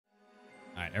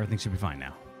Alright, everything should be fine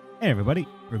now. Hey everybody,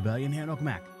 Rebellion here, and welcome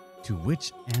back to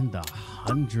Witch and the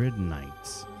 100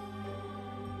 Nights.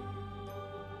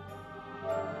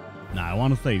 Now, I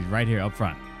want to say right here up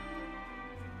front,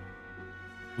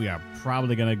 we are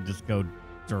probably going to just go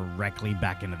directly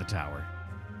back into the tower.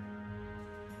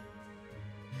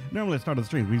 Normally at the start of the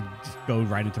stream, we just go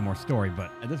right into more story,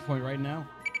 but at this point right now,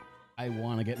 I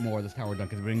want to get more of this tower done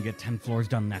because we didn't get 10 floors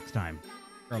done next time,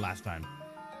 or last time.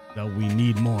 So we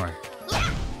need more.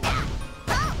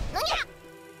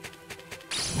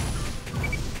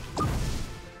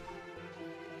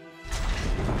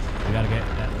 We gotta get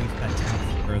at least that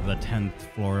 10th or the 10th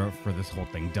floor for this whole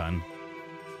thing done.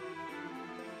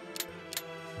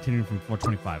 Continuing from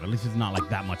 425, at least it's not like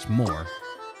that much more.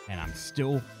 And I'm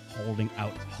still holding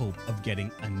out hope of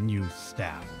getting a new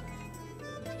staff.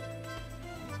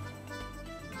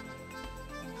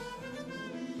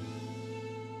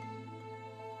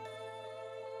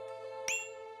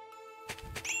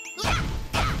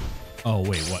 Oh,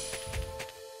 wait, what?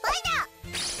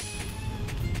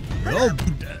 Oh,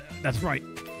 that's right. No,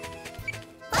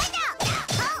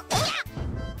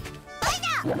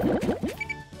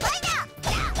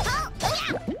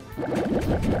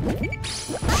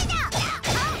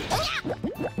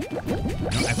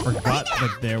 I forgot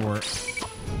that there were...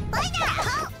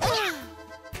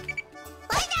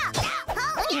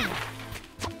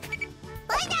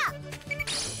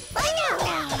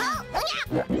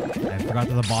 I forgot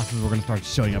that the bosses were going to start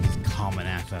showing up as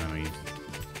common-ass enemies.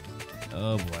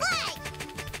 Oh, boy.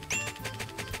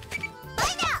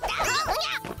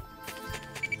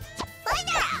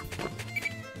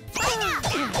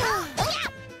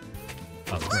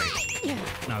 Oh, great.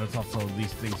 Now there's also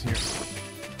these things here.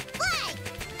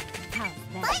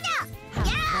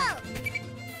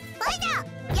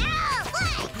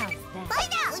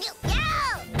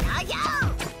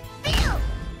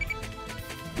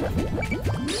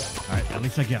 Alright, at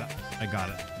least I get it. I got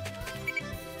it.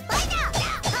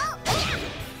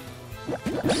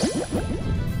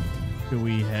 Do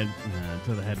we head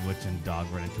to the head witch and dog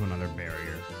run into another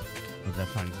barrier? Was that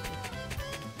fun?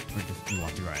 Or just you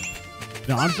want to ride?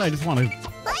 No, honestly, I just want to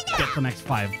get the next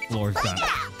 5 floors done.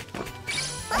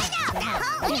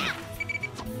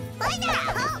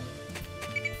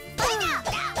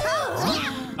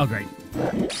 Oh, great.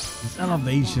 This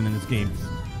elevation in this game is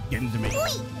getting to me.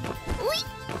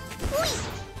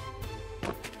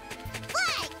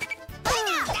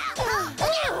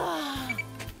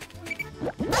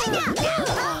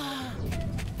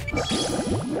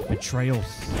 Betrayal.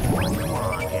 Come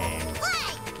on, game.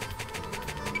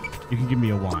 You can give me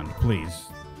a wand, please.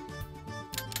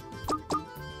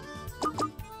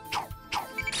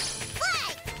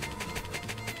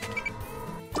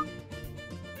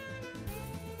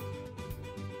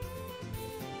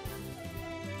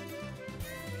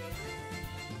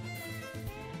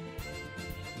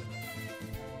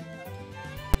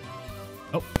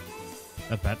 Oh,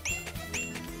 that's bad.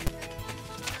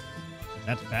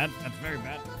 That's bad. That's very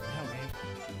bad. Hell, man.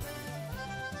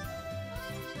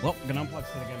 Well, I'm gonna unplug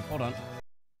it again. Hold on.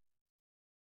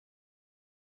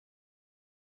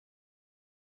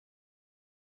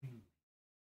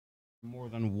 More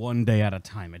than one day at a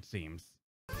time, it seems.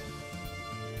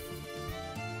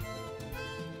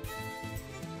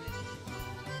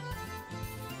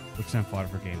 Which time fodder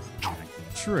for games?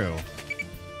 True.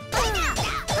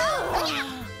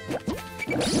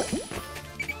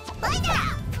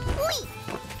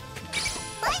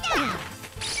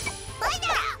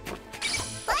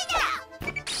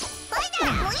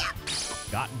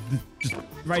 God, just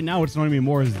right now it's annoying me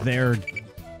more as they're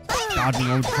dodging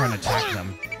them, trying to attack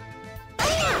them.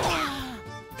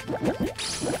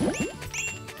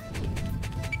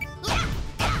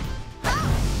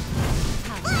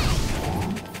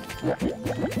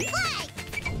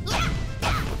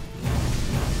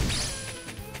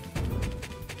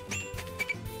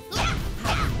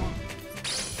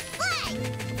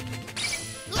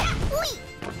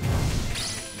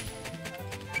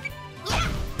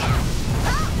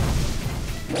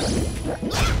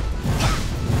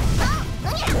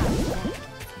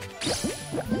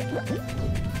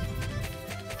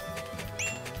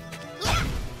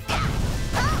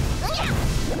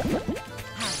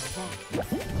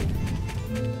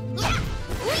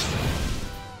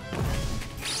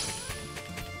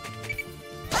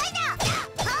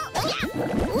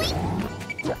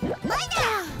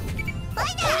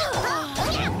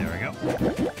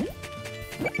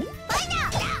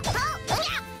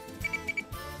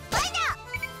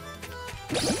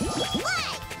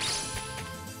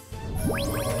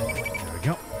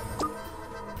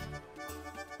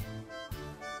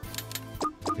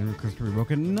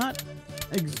 broken. Not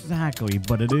exactly,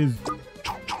 but it is.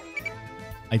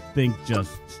 I think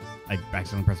just I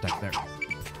accidentally pressed X there.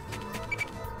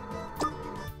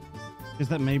 Is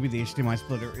that maybe the HDMI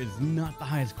splitter is not the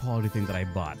highest quality thing that I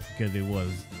bought because it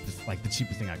was just like the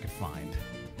cheapest thing I could find.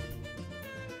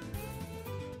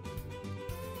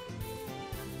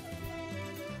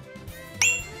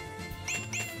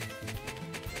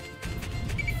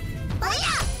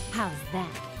 How's that?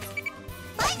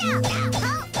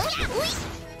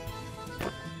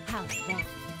 How's that?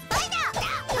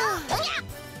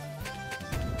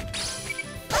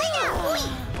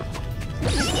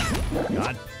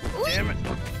 God damn it.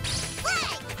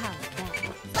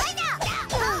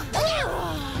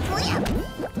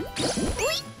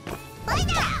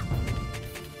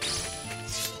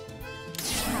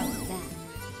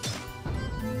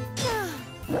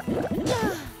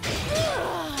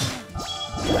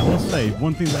 I will say,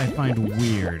 one thing that I find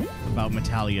weird about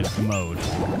Metalia's mode,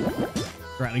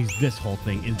 or at least this whole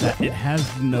thing, is that it has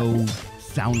no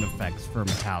sound effects for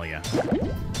Metalia.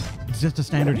 It's just a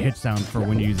standard hit sound for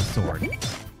when you use a sword.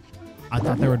 I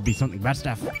thought there would be something. Bat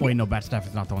staff. Wait, no, bat staff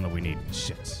is not the one that we need.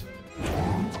 Shit.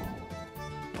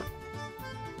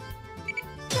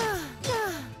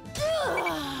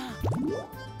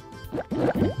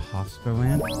 Imposter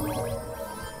land.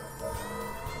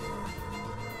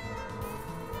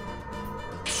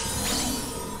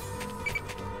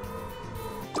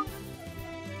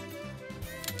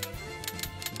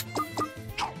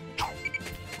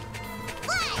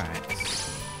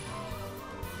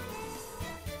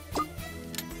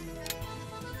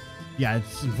 Yeah,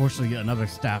 it's unfortunately another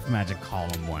staff magic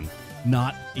column one,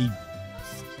 not a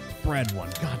spread one.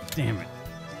 God damn it.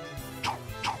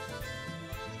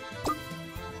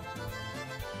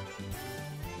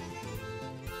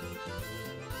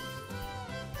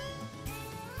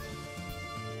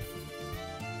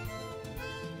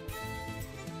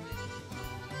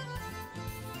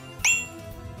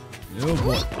 Oh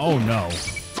boy. Oh no.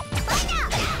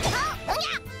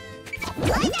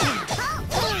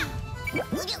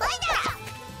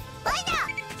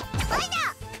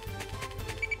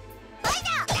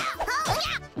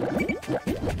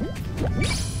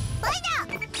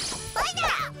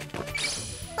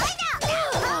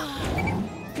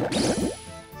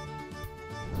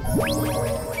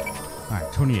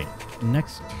 Alright, 28.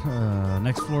 Next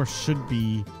floor should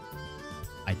be,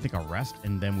 I think, a rest,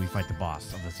 and then we fight the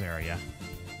boss of this area.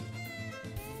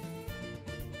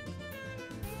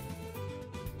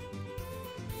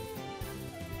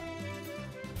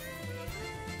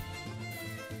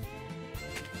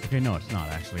 Okay, no, it's not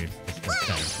actually. It's the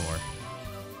second floor.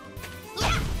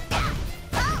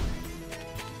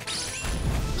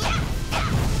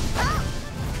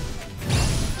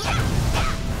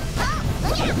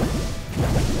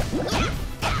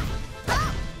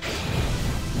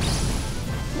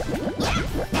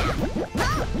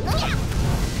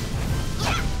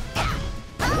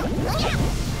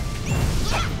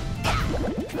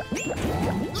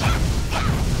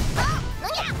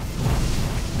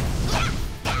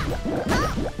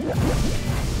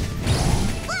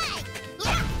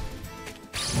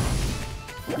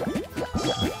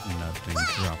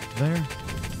 There.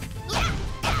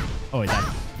 Oh wait,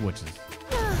 that's witches.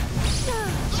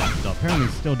 So apparently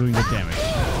it's still doing good damage,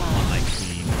 unlike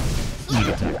the sneak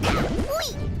attack.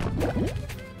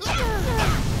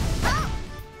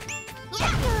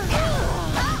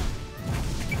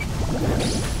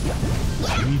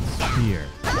 Sweet spear.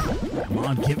 Come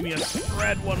on, give me a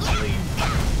spread one, please.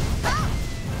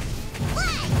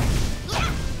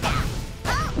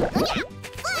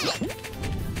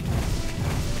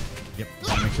 Yep,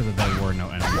 make sure that there were no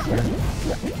enemies here.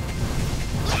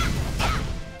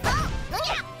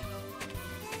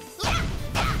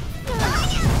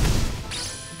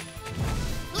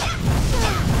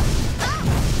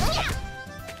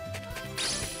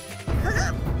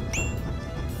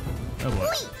 Oh boy.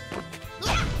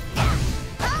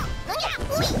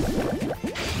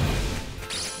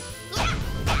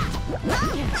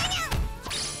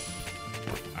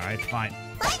 Alright, fine.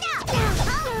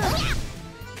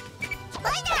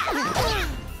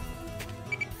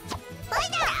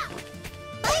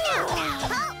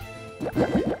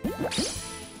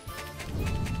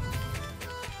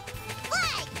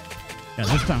 Yeah,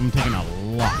 this time I'm taking a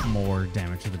lot more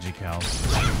damage to the G-Cal.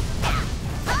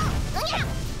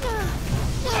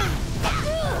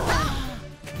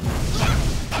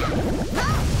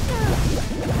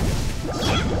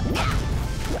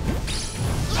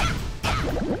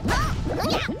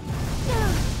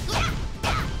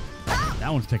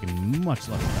 That one's taking much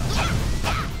less damage.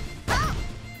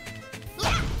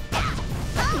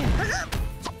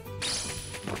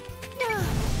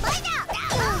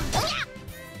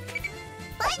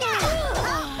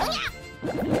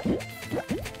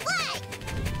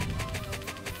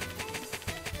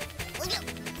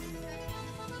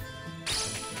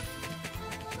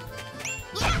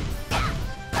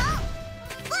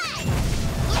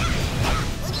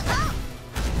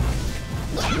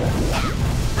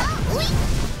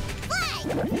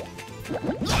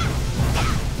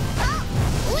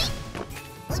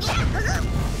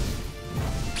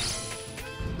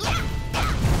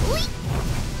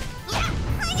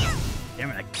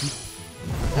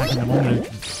 the moment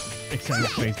it just extends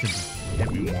its face to just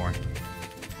hit me more.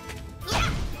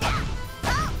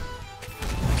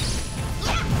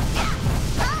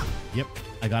 Yep,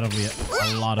 I gotta be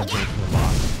a lot of weight for the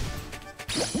boss.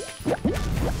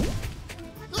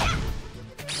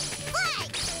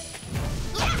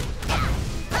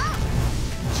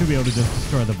 Should be able to just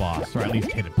destroy the boss, or at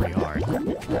least hit it pretty hard.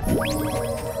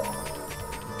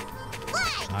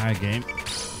 Alright, game.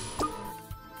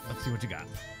 Let's see what you got.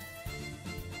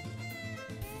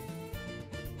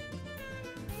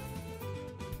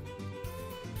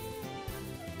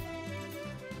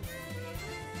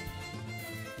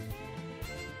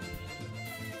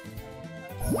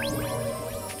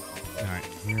 Alright,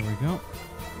 here we go.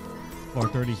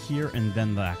 430 here, and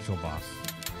then the actual boss.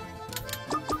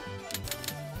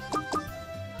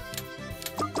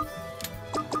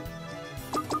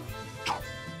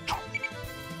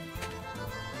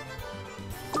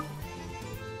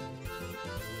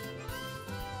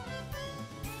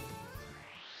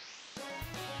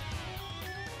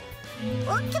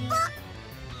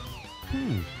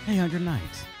 Hey, Under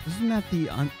Knights. Isn't that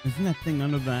isn't that thing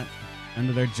under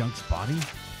their junk's body?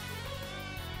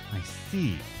 I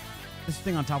see. This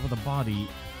thing on top of the body,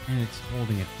 and it's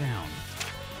holding it down.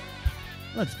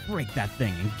 Let's break that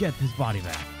thing and get his body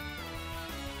back.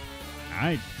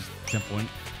 Alright, just simple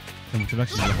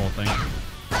introduction to the whole thing.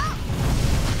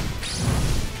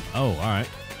 Oh, alright.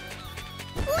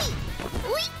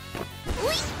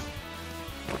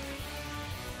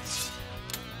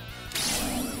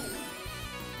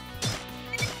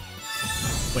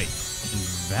 Wait,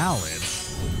 invalid?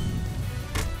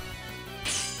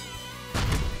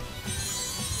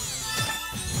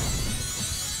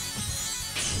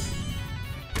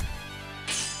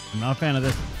 I'm not a fan of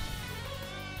this.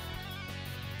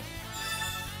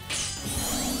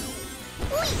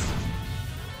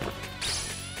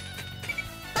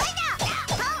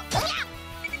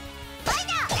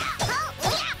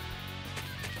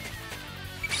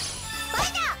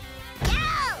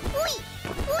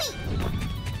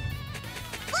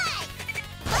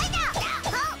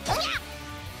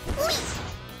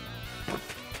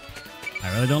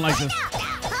 I really don't like this.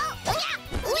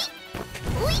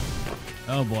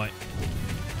 Oh boy.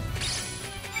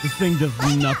 This thing does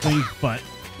nothing but...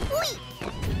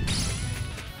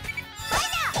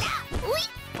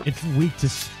 It's weak to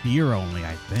spear only,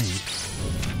 I think.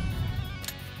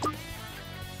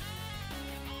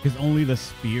 Because only the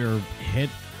spear hit,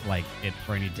 like, it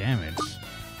for any damage.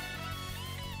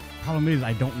 Problem is,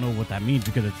 I don't know what that means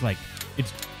because it's like...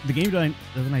 The game doesn't,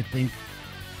 I think,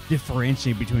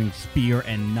 differentiate between spear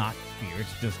and not spear.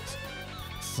 It's just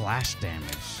slash damage.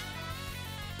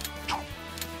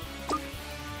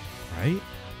 Right?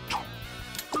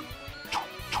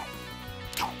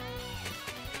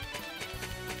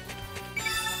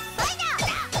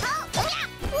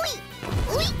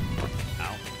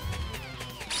 Ow.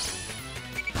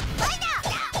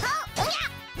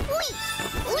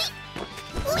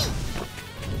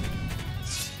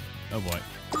 Oh boy.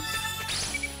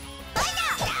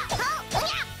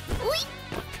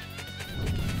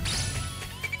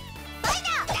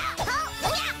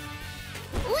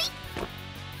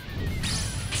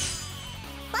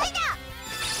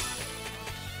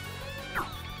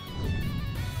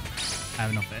 I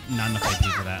have not enough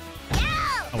AP for that.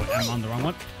 Oh wait, I'm on the wrong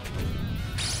one.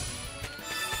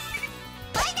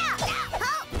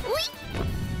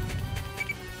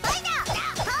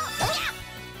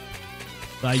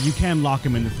 You can lock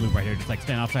him in this loop right here. Just like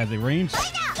stand outside the range.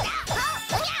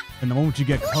 And the moment you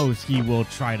get close, he will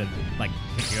try to like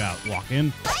kick you out. Walk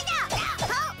in.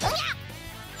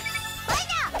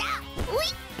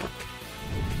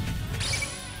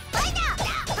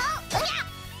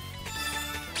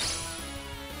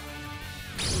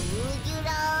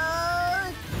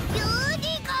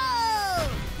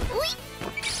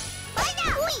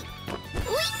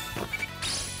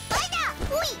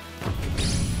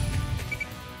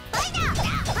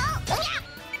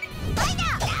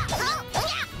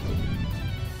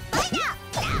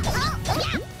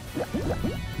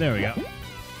 There we go.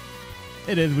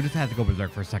 It is. We just had to go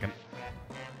berserk for a second.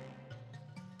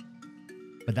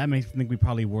 But that makes me think we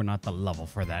probably were not the level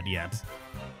for that yet.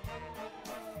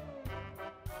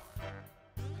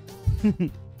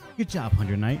 Good job,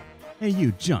 Hunter Knight. Hey,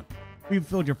 you, Junk. We've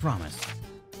fulfilled your promise.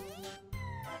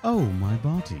 Oh, my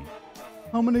body.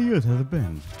 How many years has it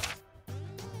been?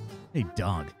 Hey,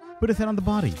 dog. Put his head on the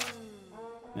body.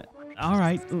 All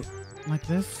right. Like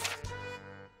this.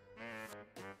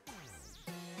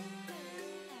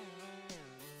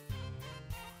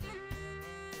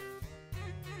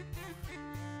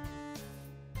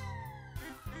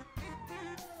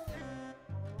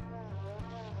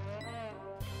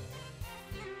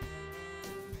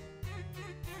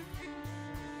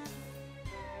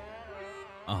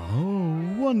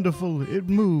 Oh, wonderful. It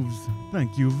moves.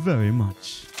 Thank you very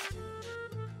much.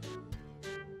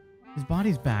 His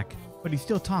body's back, but he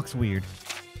still talks weird.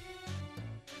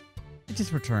 It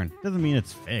just returned. Doesn't mean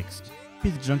it's fixed.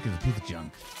 Piece of junk is a piece of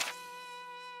junk.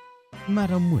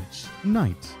 Madam Witch,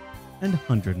 Knight, and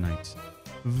 100 Knight.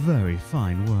 Very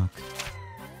fine work.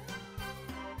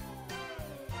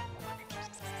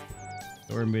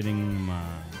 So we're meeting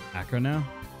Accra now.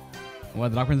 Why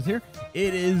the Dark Prince is here?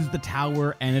 It is the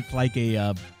tower, and it's like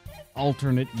a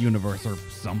alternate universe or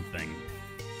something.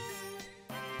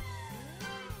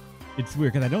 It's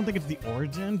weird because I don't think it's the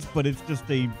origins, but it's just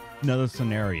another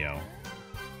scenario.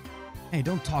 Hey,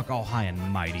 don't talk all high and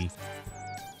mighty.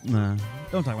 Don't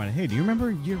talk about it. Hey, do you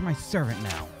remember? You're my servant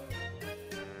now.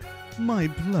 My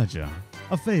pleasure.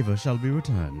 A favor shall be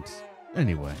returned.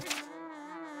 Anyway.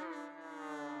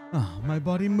 Ah, my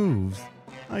body moves.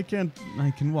 I can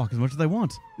walk as much as I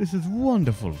want. This is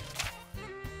wonderful.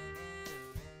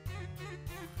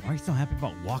 Why are you so happy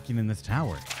about walking in this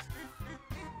tower?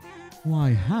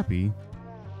 Why happy?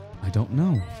 I don't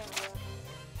know.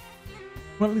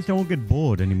 Well, at least I won't get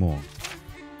bored anymore.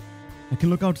 I can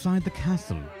look outside the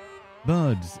castle.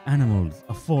 Birds, animals,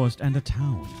 a forest, and a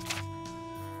town.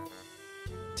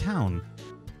 Town?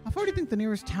 How far do you think the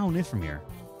nearest town is from here?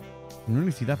 Can you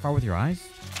really see that far with your eyes?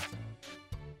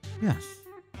 Yes.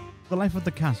 The life of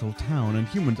the castle, town, and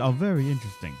humans are very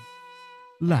interesting.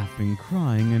 Laughing,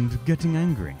 crying, and getting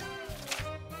angry.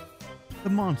 The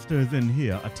monsters in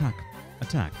here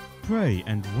attack, pray,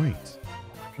 and wait.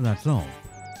 That's all.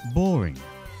 Boring.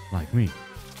 Like me.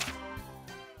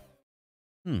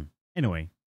 Anyway,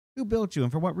 who built you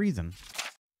and for what reason?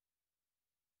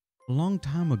 A long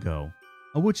time ago,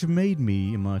 a witch made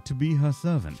me to be her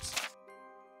servant.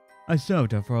 I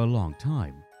served her for a long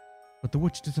time, but the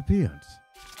witch disappeared.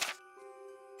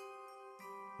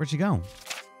 Where'd she go?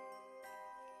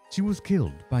 She was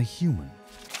killed by humans.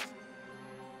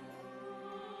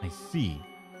 I see.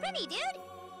 Pretty, dude.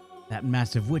 That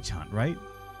massive witch hunt, right?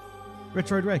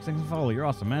 Retroid Rex, thanks for the follow. You're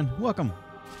awesome, man. Welcome.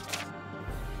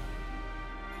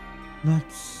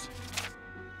 That's...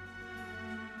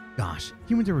 Gosh,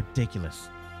 humans are ridiculous.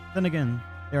 Then again,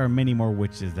 there are many more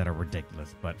witches that are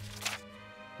ridiculous, but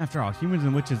after all, humans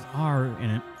and witches are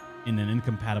in an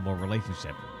incompatible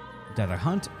relationship. It's either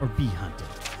hunt or be hunted.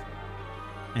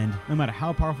 And no matter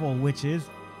how powerful a witch is,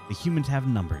 the humans have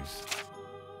numbers.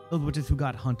 Those witches who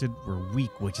got hunted were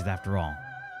weak witches after all.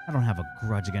 I don't have a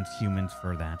grudge against humans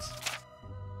for that.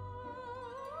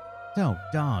 So,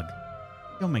 dog,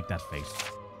 don't make that face.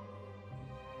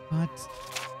 But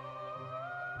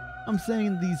I'm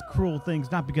saying these cruel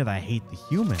things not because I hate the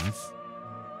humans.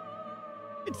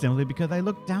 It's simply because I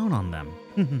look down on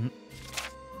them.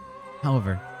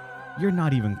 However, you're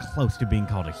not even close to being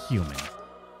called a human.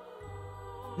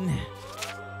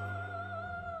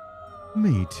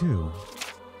 Me too.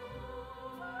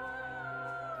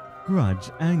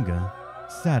 Grudge, anger,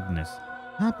 sadness,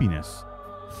 happiness,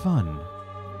 fun.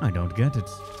 I don't get it.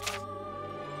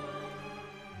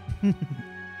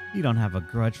 You don't have a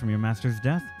grudge from your master's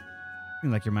death?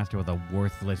 Seems like your master was a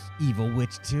worthless, evil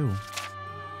witch too.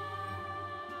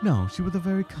 No, she was a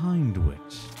very kind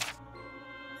witch.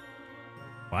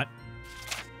 What?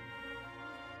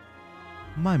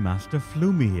 My master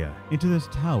flew me here, into this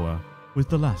tower, with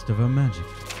the last of her magic.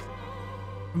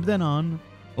 From then on,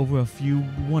 over a few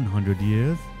 100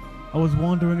 years, I was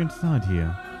wandering inside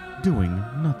here, doing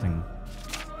nothing.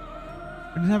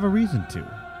 I didn't have a reason to.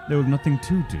 There was nothing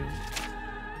to do.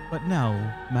 But now,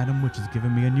 Madam Witch has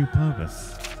given me a new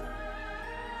purpose.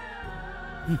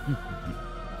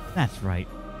 That's right.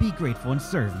 Be grateful and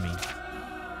serve me.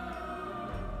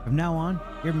 From now on,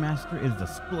 your master is the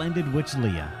splendid Witch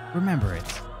Leah. Remember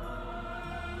it.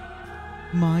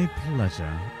 My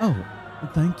pleasure. Oh,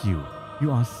 thank you.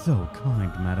 You are so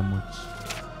kind, Madam Witch.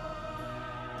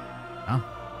 Huh?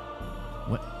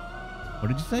 What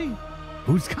did you say?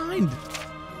 Who's kind?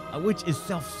 A witch is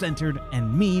self-centered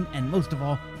and mean and most of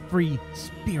all,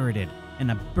 free-spirited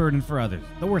and a burden for others.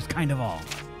 The worst kind of all.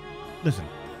 Listen,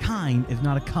 kind is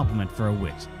not a compliment for a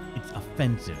witch. It's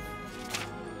offensive.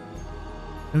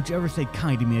 Don't you ever say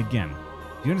kind to me again.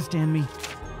 Do you understand me?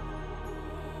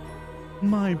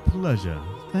 My pleasure.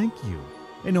 Thank you.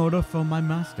 In order for my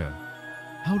master.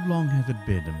 How long has it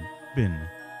been,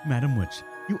 Madam Witch?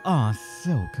 You are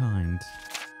so kind.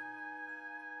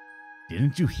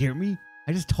 Didn't you hear me?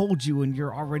 I just told you and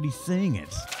you're already saying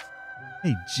it.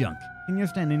 Hey, junk. Can you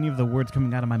understand any of the words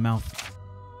coming out of my mouth?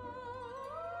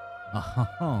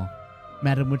 Oh,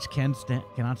 Madam Witch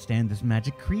cannot stand this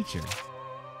magic creature.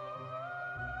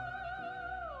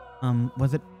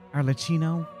 Was it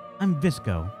Arlecchino? I'm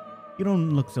Visco. You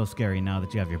don't look so scary now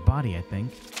that you have your body, I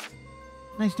think.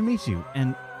 Nice to meet you,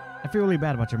 and I feel really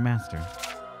bad about your master.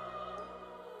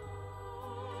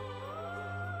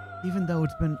 Even though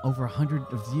it's been over 100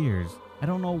 years, I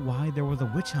don't know why there was a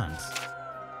witch hunt.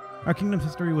 Our kingdom's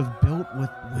history was built with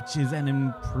witches and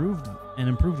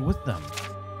improved with them.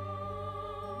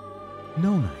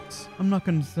 No, knight, I'm not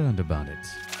concerned about it.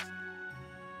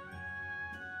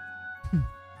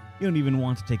 You don't even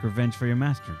want to take revenge for your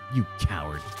master, you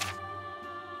coward.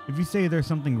 If you say there's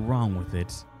something wrong with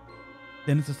it,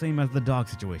 then it's the same as the dog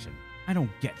situation. I don't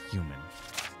get human.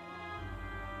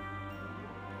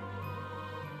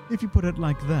 If you put it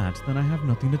like that, then I have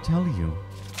nothing to tell you.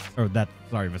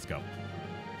 Sorry, Visco.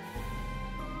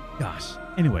 Gosh.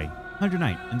 Anyway, 100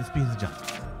 Knight, and this piece of junk.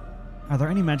 Are there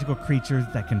any magical creatures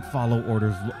that can follow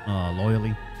orders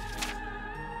loyally?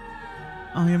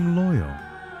 I am loyal.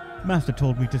 Master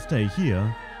told me to stay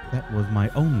here. That was my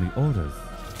only orders.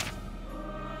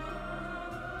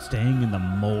 Staying in the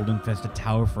mold-infested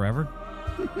tower forever?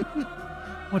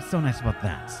 What's so nice about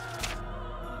that?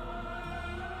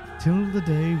 Till the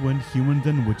day when humans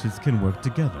and witches can work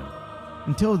together.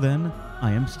 Until then,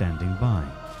 I am standing by.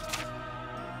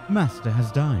 Master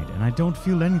has died, and I don't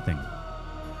feel anything.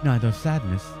 Neither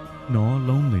sadness nor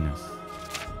loneliness.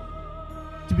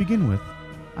 To begin with,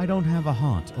 I don't have a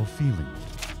heart or feeling.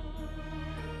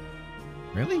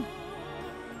 Really?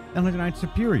 Then like a knight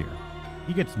superior.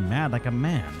 He gets mad like a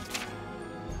man.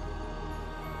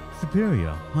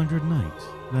 Superior, 100 Knight,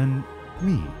 then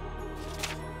me.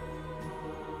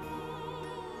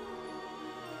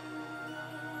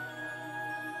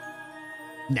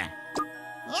 Nah.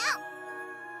 Yeah.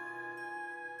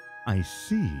 I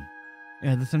see.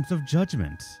 Yeah, the sense of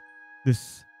judgment.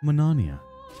 This Manania.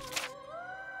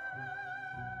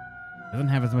 Doesn't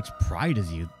have as much pride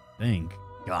as you'd think.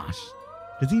 Gosh.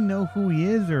 Does he know who he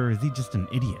is, or is he just an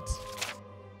idiot?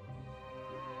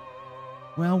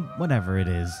 Well, whatever it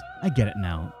is, I get it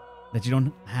now. That you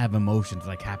don't have emotions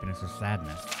like happiness or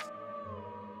sadness.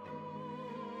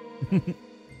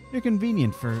 You're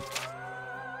convenient for...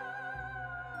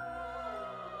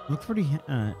 Looks pretty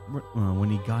when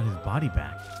he got his body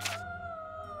back.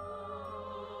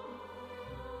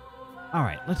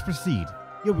 Alright, let's proceed.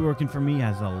 You'll be working for me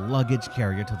as a luggage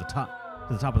carrier to the top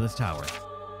of this tower.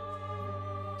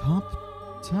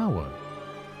 Top tower?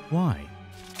 Why?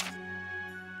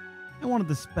 I wanted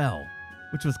the spell,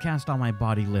 which was cast on my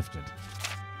body lifted.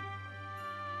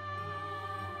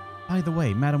 By the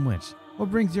way, Madam Witch, what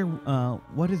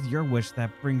is your wish that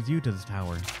brings you to this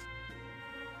tower?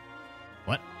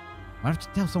 What? Why don't you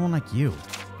tell someone like you?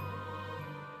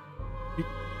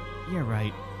 You're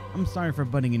right. I'm sorry for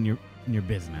butting in your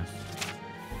business.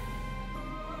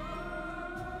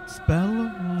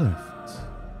 Spell lift.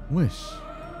 Wish.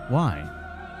 Why?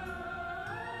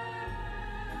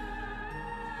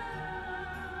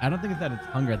 I don't think it's that it's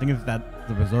hunger. I think it's that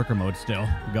the berserker mode's still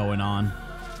going on.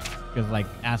 Because like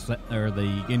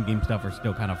the in-game stuff are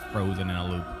still kind of frozen in a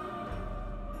loop.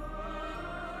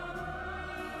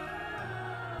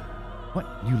 What?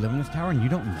 You live in this tower and you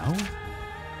don't know?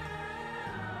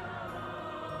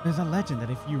 There's a legend that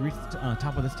if you reach the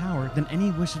top of this tower, then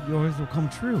any wish of yours will come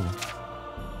true.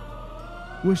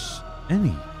 Wish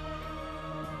any?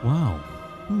 Wow.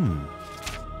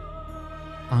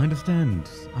 I understand.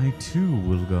 I too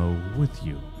will go with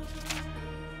you.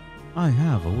 I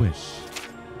have a wish.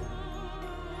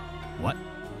 What?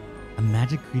 A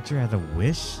magic creature has a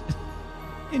wish?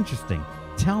 Interesting.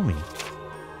 Tell me.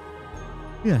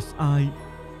 Yes,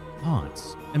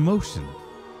 hearts, emotion,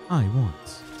 I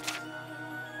want.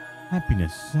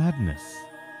 Happiness, sadness,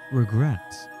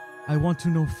 regret. I want to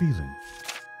know feelings.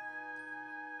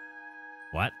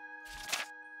 What?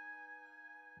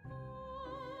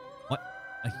 What?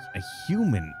 A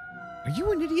human? Are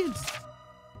you an idiot?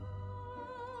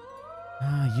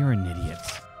 You're an idiot.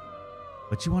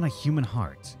 But you want a human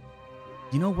heart.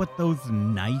 Do you know what those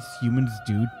nice humans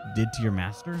did to your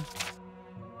master?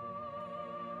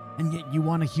 And yet you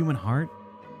want a human heart?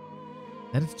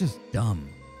 That is just dumb.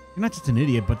 You're not just an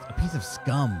idiot, but a piece of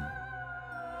scum.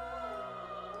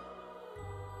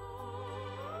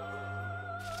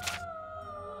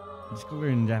 It's clear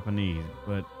in Japanese,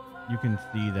 but you can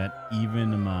see that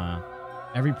even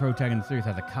every protagonist in the series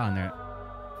has a ka in there.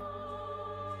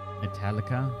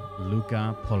 Italica,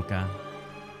 Luca, Polka.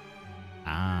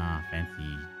 Ah,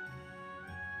 fancy.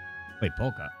 Wait,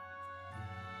 Polka.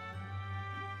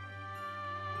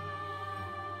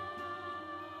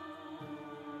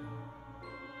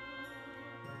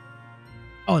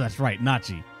 Oh, that's right,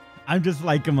 Nachi. I'm just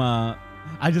like I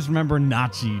just remember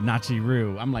Nachi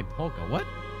Roo. I'm like, Polka, what?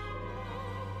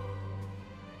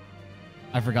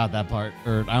 I forgot that part.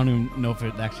 Or I don't even know if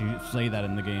it actually say that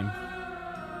in the game.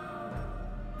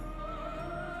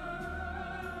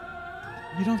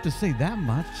 You don't have to say that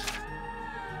much.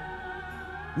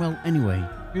 Well, anyway,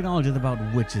 your knowledge about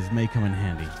witches may come in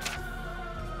handy.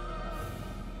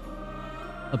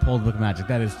 Uphold Book of Magic,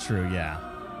 that is true, yeah.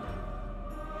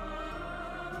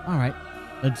 Alright,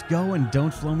 let's go and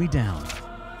don't slow me down.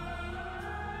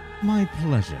 My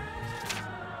pleasure.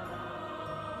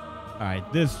 Alright,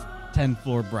 this 10th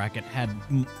floor bracket had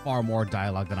far more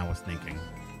dialogue than I was thinking.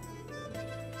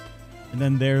 And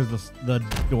then there's the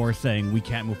door saying we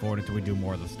can't move forward until we do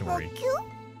more of the story.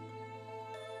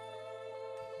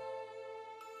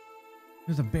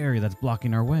 There's a barrier that's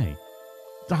blocking our way.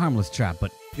 It's a harmless trap,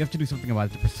 but you have to do something about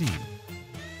it to proceed.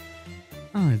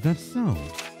 Ah, is that so?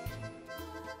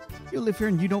 You live here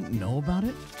and you don't know about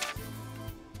it?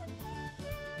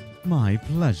 My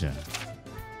pleasure.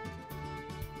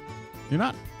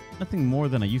 You're nothing more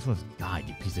than a useless guide,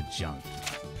 you piece of junk.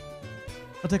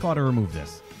 I'll take a while to remove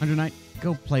this. Hundred Knight,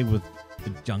 go play with the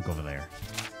junk over there.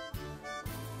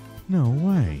 No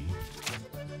way.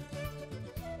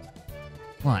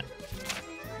 What?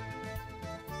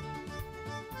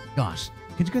 Gosh,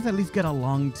 could you guys at least get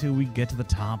along till we get to the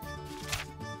top?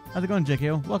 How's it going,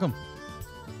 JKO? Welcome.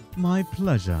 My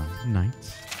pleasure,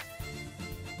 Knight.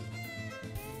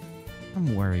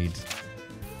 I'm worried.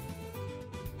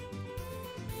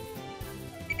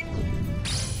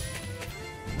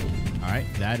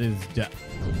 Alright, that is... I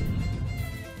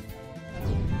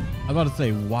was about to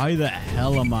say, why the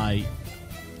hell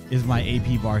is my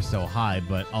AP bar so high,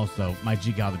 but also my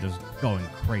G Goblin just going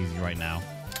crazy right now.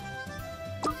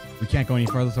 We can't go any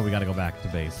further, so we gotta go back to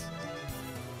base.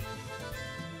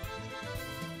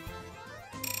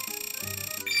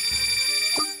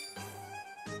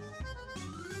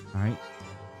 Alright.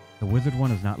 The wizard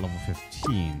one is not level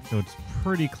 15, so it's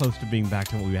pretty close to being back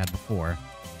to what we had before.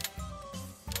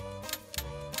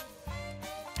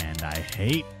 And I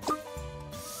hate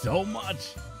so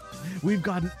much. We've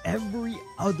gotten every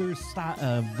other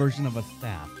version of a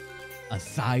staff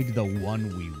aside the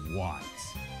one we want.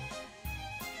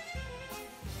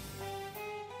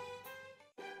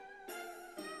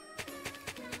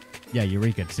 Yeah,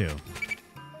 Eureka too.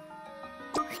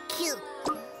 Cute.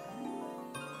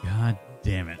 God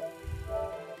damn it.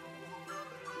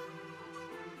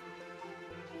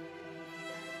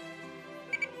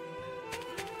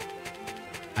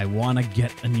 I want to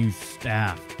get a new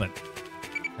staff, but...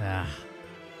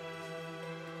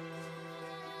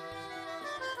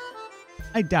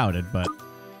 I doubt it, but...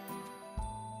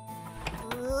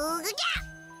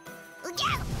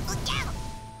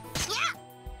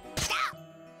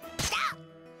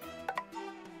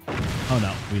 Oh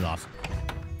no, we lost.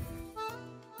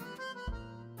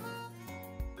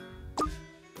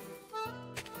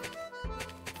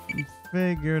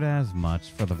 Figured as much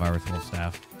for the virus wolf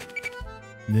staff.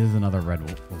 This is another red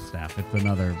wolf staff. It's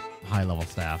another high level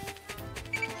staff.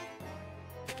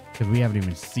 Because we haven't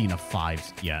even seen a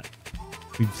 5 yet.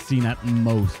 We've seen at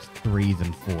most 3s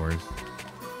and 4s.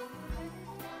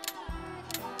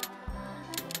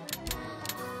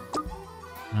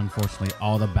 And unfortunately,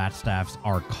 all the bat staffs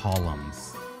are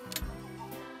columns.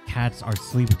 Cats are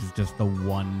sleep, which is just the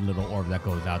one little orb that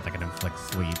goes out that can inflict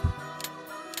sleep.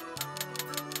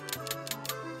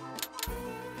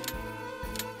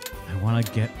 I want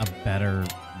to get a better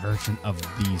version of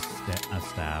these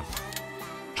staffs.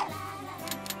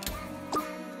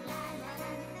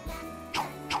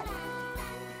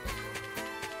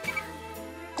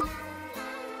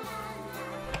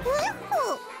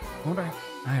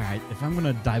 Alright, if I'm going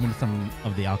to dive into some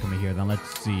of the alchemy here, then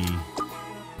let's see.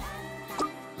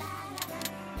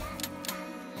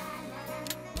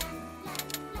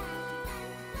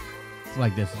 It's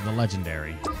like this, the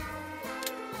legendary.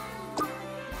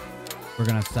 We're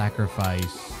going to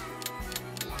sacrifice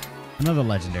another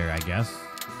legendary, I guess.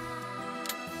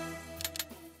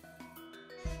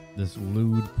 This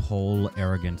lewd pole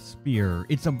arrogant spear.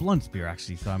 It's a blunt spear,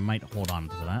 actually, so I might hold on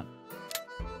to that.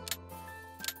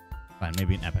 Fine,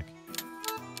 maybe an epic.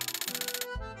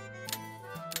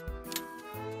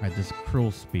 Alright, this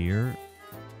cruel spear.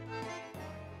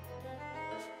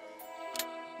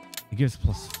 It gives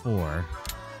 +4.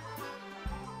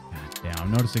 God damn,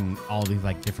 I'm noticing all these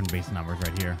like different base numbers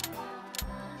right here.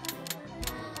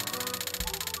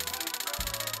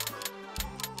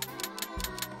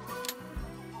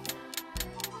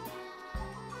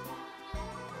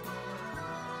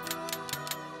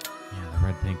 Yeah, the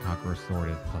red pink conqueror sword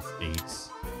is +8.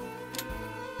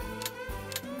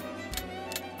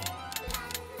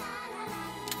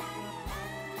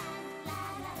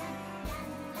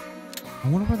 I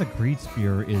wonder where the greed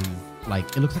spear is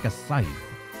like, it looks like a scythe,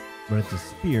 but it's a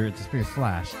spear. It's a spear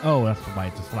slash. Oh, that's why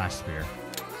it's a slash spear.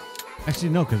 Actually,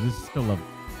 no, because this is still a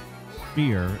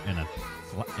spear and a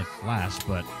slash,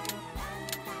 but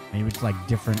maybe it's like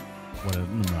different what it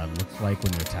looks like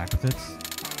when you attack with it.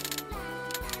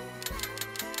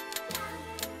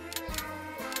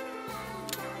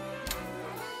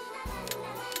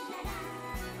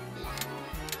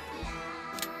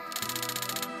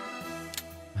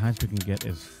 The highest we can get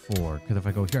is 4, because if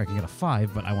I go here, I can get a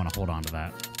 5, but I want to hold on to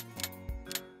that.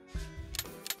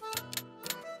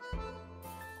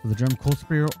 The Germ Cool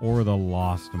Spear or the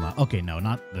Lost Amount. Okay, no,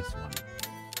 not this one.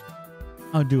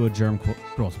 I'll do a Germ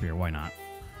Cool Spear. Why not?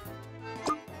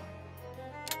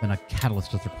 Then a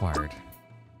Catalyst is required.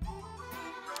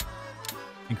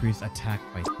 Increase attack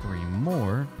by 3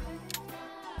 more.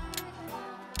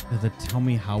 Does it tell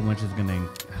me how much is gonna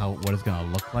what it's gonna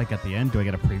look like at the end? Do I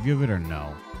get a preview of it or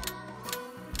no?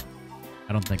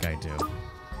 I don't think I do.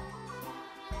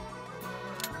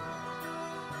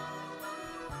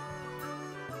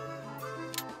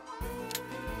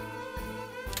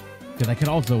 Because I could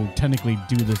also technically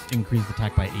do this increased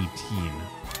attack by 18.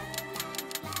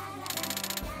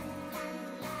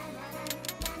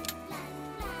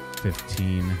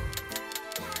 $15.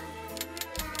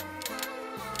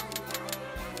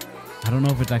 I don't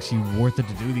know if it's actually worth it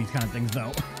to do these kind of things,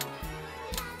 though.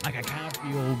 Like, I kind of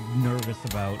feel nervous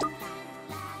about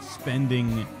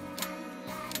spending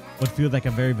what feels like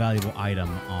a very valuable item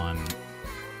on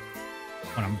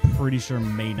what I'm pretty sure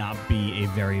may not be a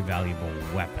very valuable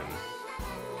weapon.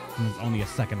 And it's only a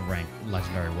 2nd rank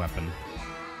legendary weapon.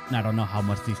 And I don't know how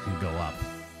much these can go up.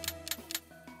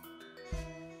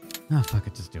 Ah, fuck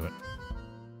it, just do it.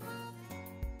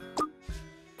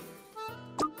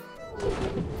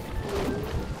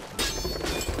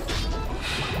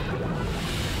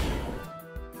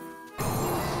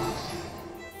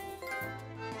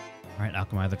 Alright,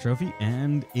 alchemize the trophy,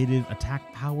 and it is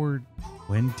attack power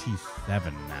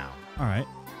 27 now. Alright.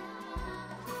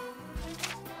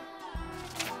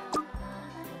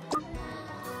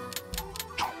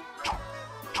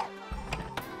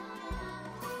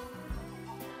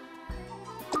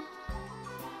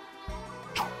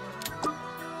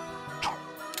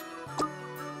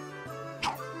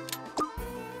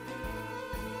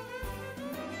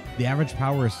 The average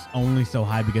power is only so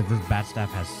high because this bat staff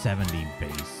has 70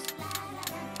 base.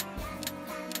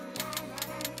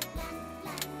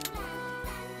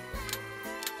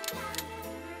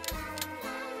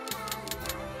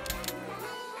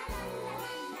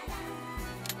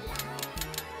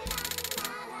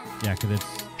 Yeah, because it's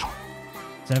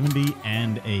 70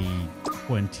 and a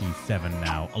 27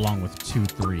 now, along with 2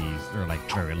 3s, or like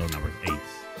very low numbers, 8s.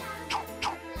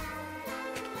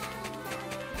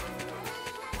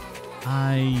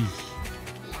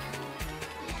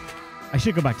 I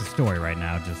should go back to story right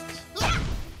now, just...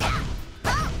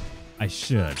 I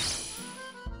should.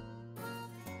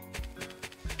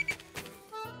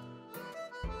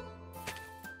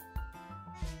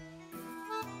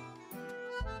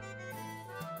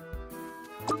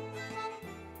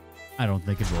 I don't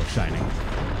think it's worth shining.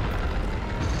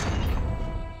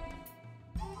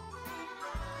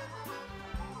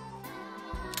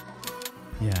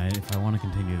 Yeah, if I want to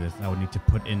continue this, I would need to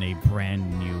put in a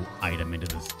brand new item into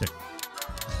this to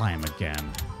climb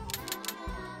again.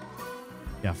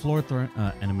 Yeah, floor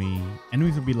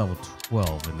enemies would be level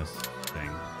 12 in this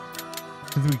thing.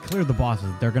 Since we cleared the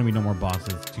bosses, there are going to be no more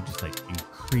bosses to just like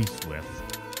increase with.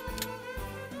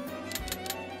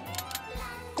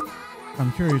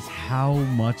 I'm curious, how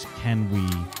much can we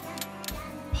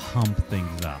pump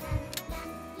things up?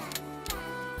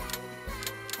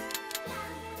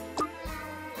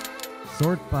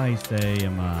 Sort by, say,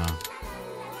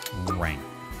 rank.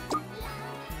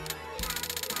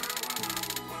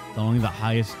 So only the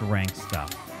highest rank stuff.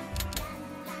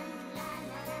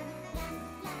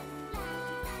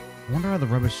 I wonder how the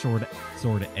rubbish sword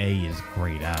A is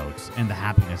grayed out, and the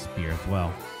happiness spear as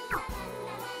well.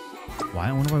 Why?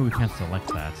 I wonder why we can't select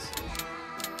that.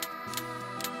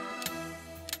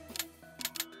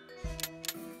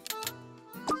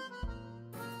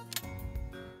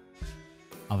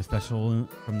 Oh, a special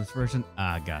from this version?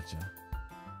 Ah, gotcha.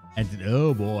 And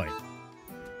oh boy.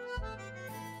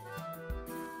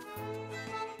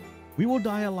 We will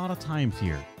die a lot of times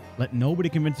here. Let nobody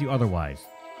convince you otherwise.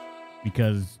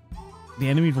 Because the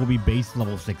enemies will be base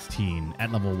level 16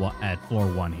 at level 1 at floor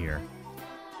 1 here.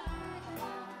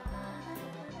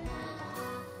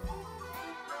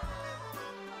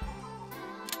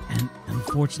 And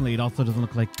unfortunately, it also doesn't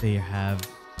look like they have,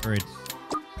 or it's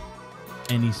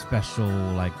any special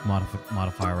like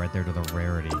modifier right there to the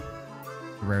rarity.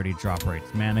 Rarity, drop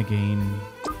rates, mana gain,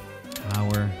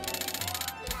 power.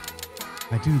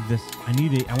 If I do this, I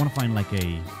want to find like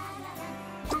a...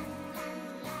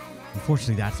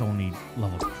 Unfortunately, that's only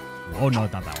level... Oh, no,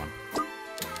 it's not that one.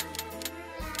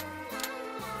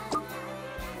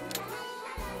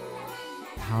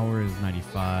 Power is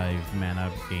 95,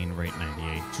 mana gain rate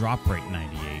 98, drop rate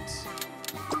 98.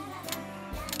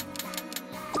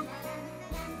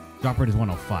 Drop rate is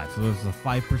 105, so there's a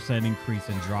 5% increase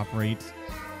in drop rate.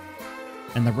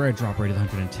 And the rare drop rate is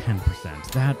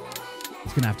 110%. That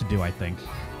is going to have to do, I think.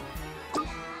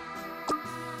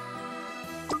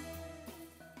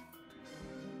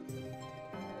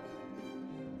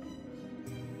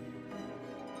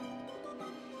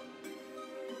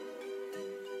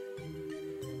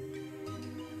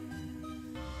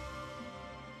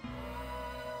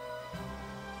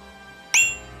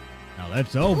 Now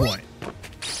let's, oh boy.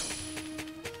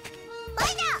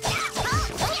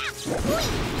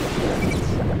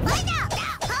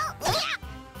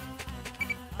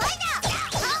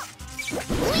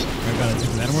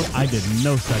 I did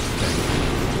no such thing.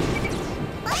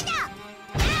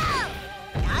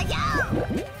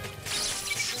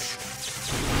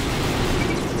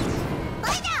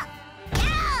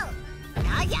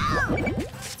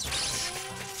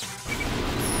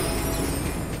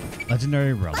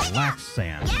 Legendary Relax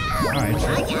Sand. Alright,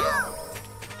 sure.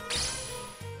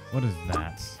 What is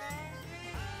that?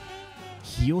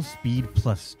 Heal speed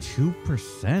plus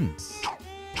 2%.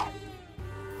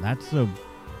 That's a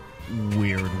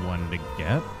weird one to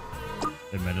get,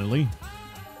 admittedly.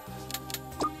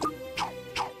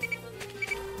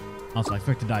 Also, I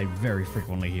expect to die very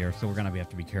frequently here, so we're gonna have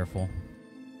to be careful.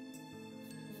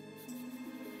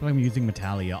 But I'm using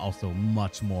Metalia also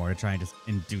much more to try and just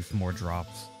induce more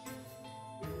drops.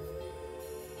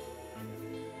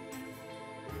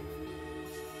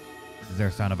 Is there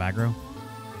a sound of aggro?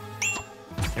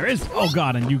 There is! Oh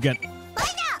god, and you get...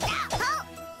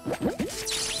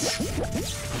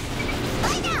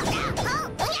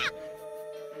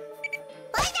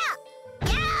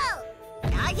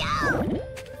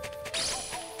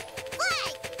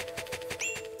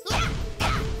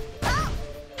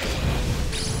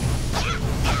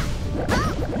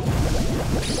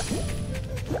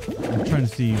 I'm trying to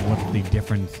see what's the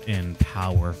difference in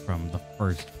power from the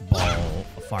first ball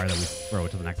of fire that we throw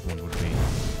to the next one would be.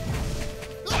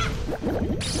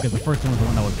 Because the first one was the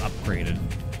one that was upgraded.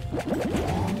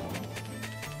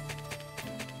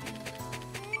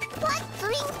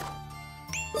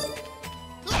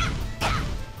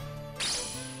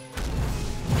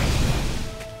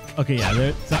 Okay, yeah,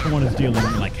 the second one is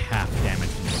dealing like half damage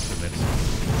to most of it.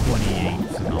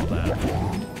 28 and all that.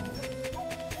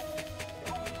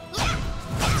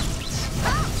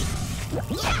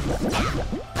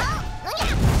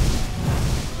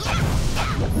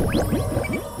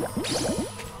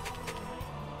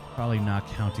 Probably not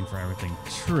counting for everything.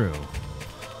 True.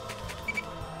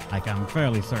 Like, I'm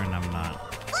fairly certain I'm not.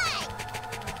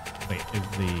 Wait, is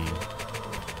the...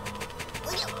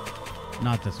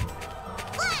 Not this one.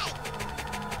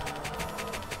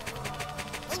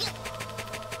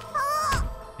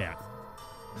 Yeah.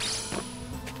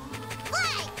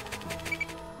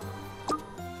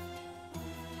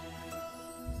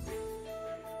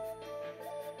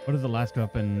 What is the last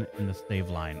weapon in the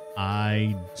stave line?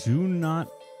 I do not...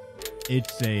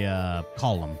 It's a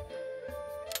column.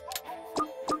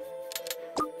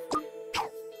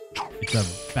 It's a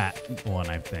bat one,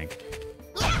 I think.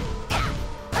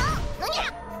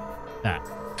 That.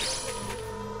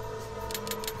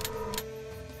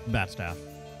 Bat staff.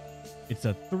 It's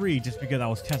a 3 just because I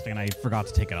was testing and I forgot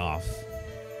to take it off.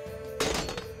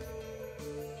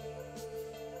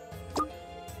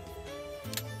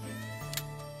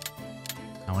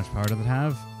 How much power does it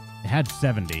have? It had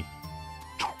 70.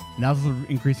 Now this is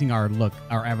increasing our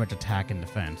average attack and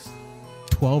defense.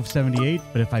 1278,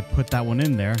 but if I put that one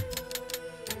in there,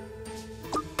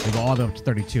 we go all the way up to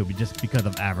 32, but just because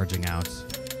of averaging out.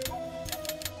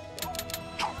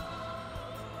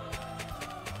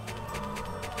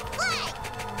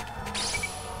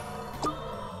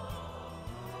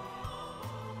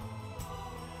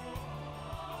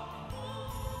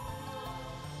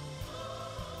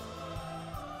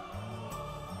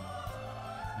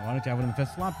 Why don't you have it in the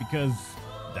fifth slot? Because,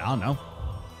 I don't know.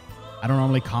 I don't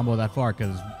normally combo that far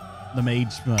because the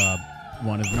mage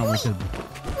one is normally to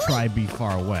try be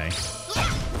far away.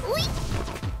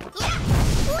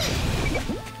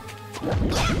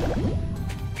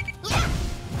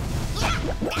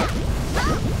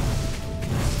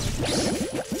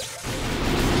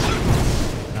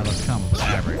 Now let's combo with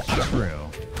average. True.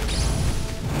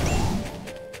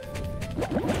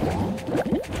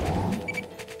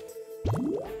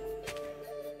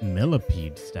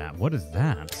 Millipede stat. What is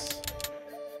that?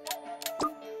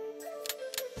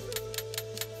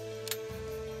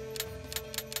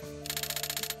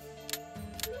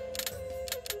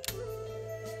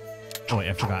 Oh wait,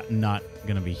 I forgot. Not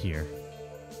gonna be here.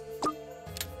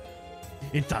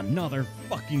 It's another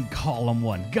fucking column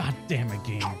one. God damn it,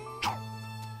 game.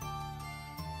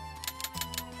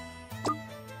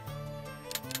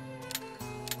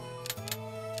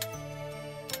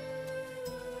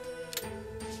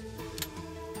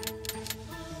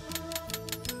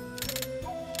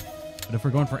 But if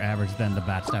we're going for average, then the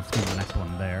bat staff's gonna be the next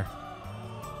one there.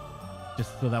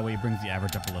 Just so that way it brings the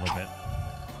average up a little bit.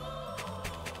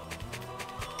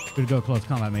 Could go close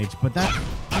combat mage, but that's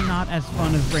not as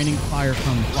fun as raining fire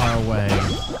from far away.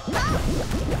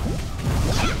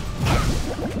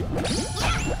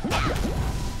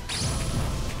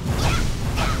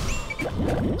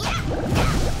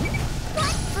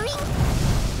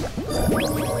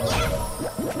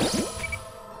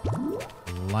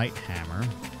 Light hammer.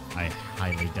 I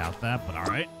highly doubt that, but all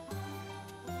right.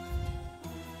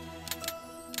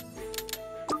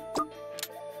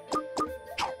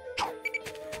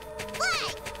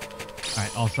 I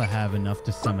also have enough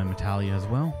to summon Metalia as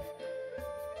well.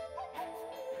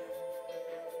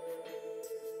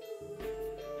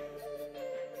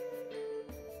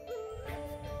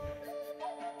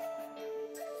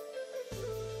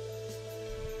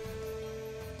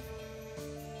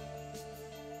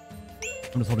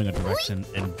 I'm just holding a direction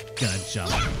and gonna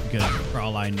jump because for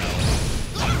all I know,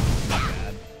 it's not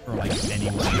bad for like any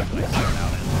way that I start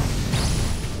out in.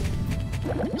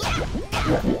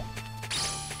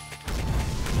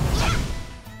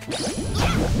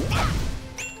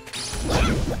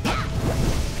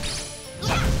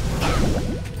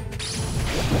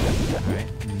 Alright,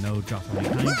 no drop from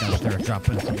behind. Now there a drop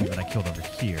in something that I killed over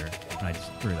here. And I just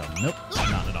threw them. Nope,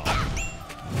 not at all.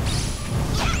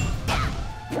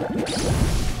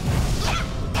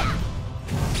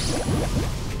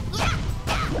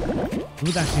 It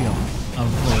was actually a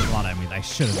lot of enemies. I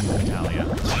should have used Metalia.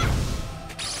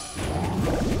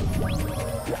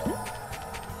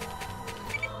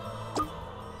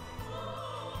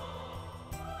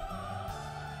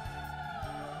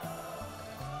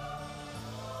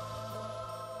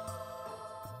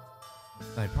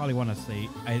 I probably want to say,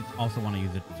 I also want to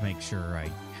use it to make sure I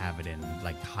have it in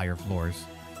like higher floors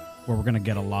where we're going to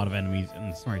get a lot of enemies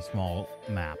in this very small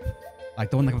map.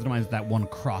 Like the one that comes to mind is that one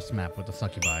cross map with the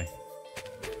succubi.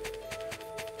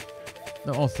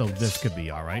 Though also this could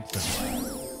be all right. So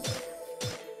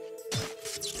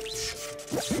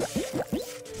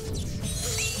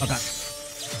okay.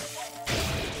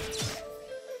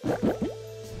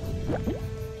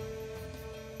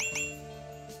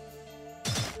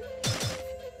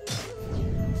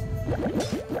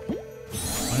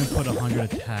 I'm gonna put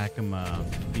 100 attack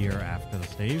here after the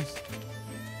staves.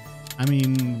 I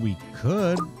mean, we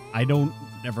could. I don't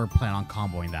ever plan on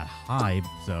comboing that high,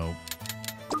 so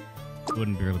it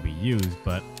wouldn't really be used,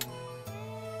 but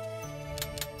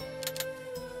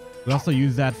we also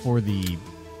use that for the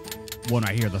one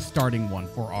right here, the starting one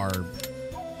for our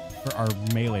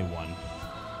melee one.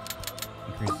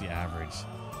 Increase the average.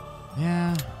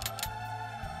 Yeah.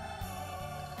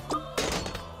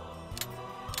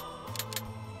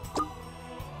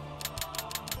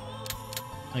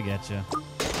 I get you.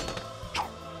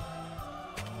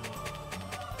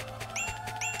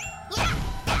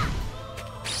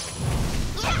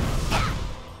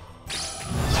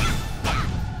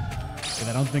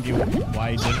 I don't think it would. Why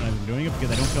I didn't doing it?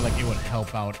 Because I don't feel like it would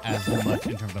help out as much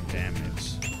in terms of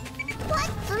damage.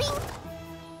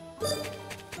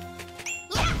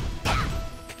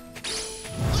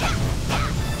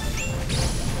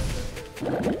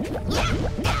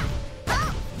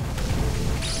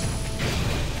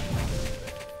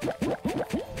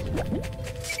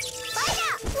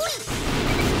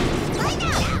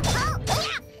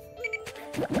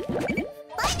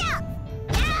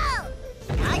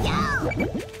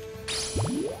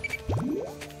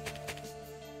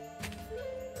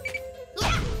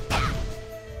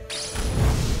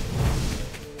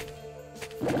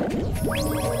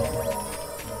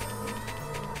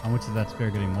 How much is that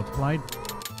spare getting multiplied?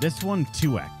 This one,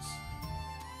 2x.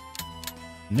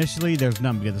 Initially, there's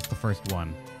none because it's the first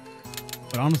one.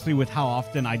 But honestly, with how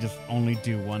often I just only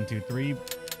do 1, 2, 3,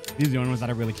 these are the only ones that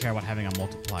I really care about having a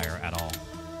multiplier at all.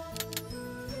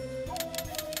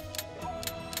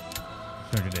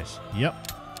 Treasure dish. Yep.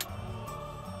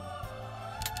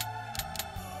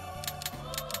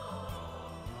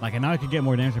 Like, I know I could get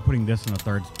more damage by putting this in the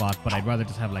third spot, but I'd rather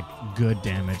just have, like, good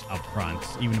damage up front,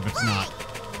 even if it's not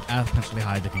as potentially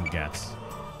high as it can get.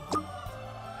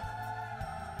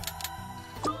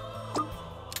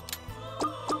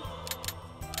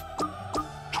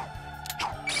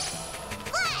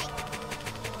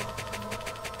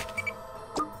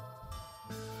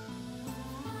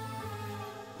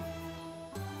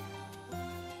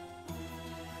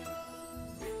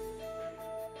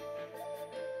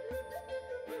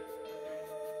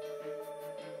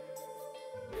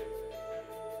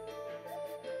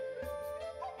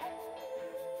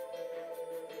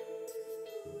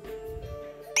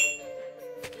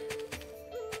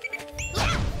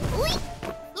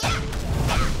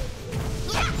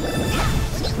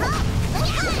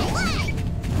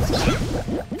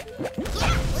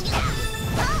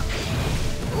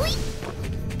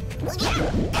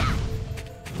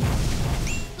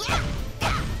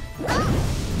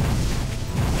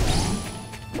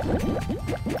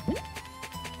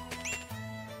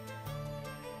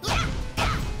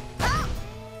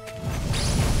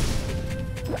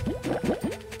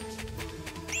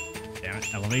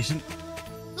 elevation.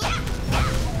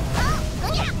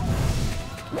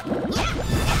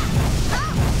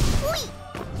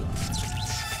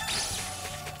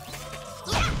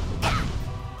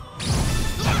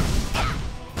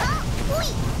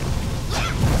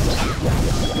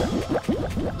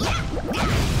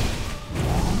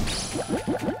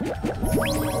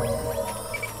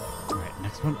 Alright,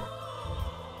 next one.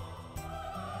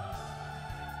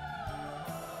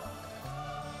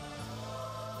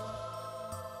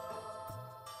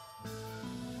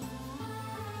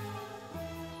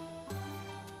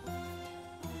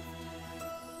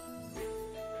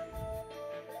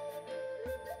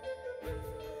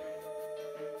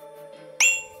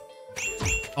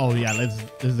 Oh yeah, this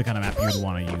is the kind of map you would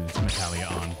want to use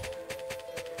Metallia on.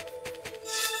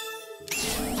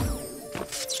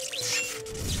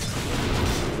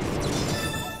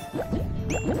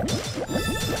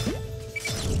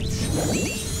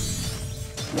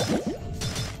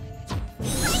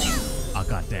 Oh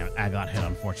god damn it, I got hit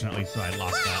unfortunately, so I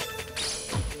lost that.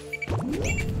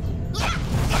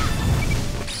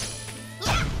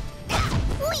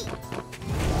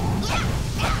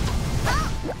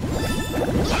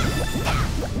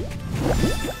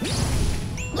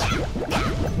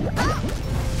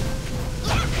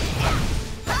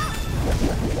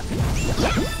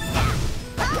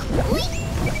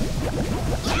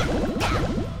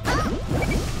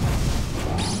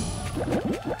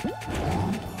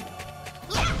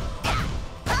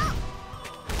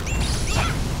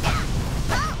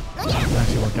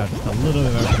 Actually worked out just a little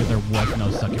bit better because there was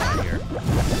no succubus here.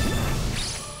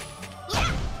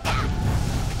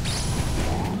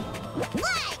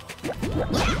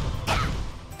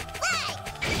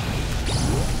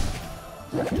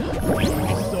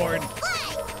 Sword.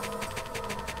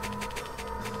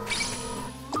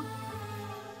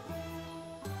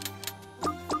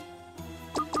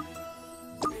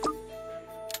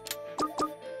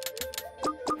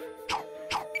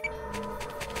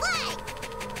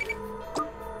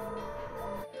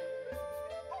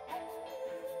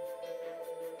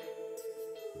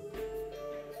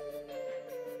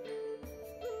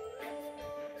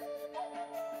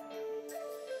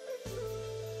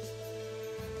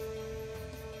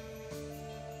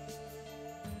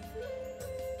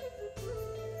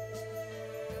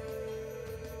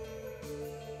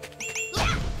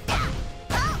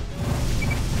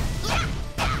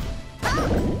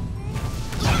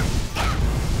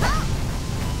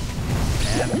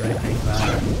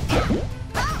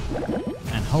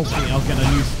 And hopefully I'll get a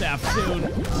new staff soon.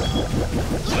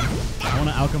 I want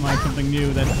to alchemize something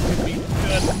new that could be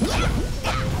good.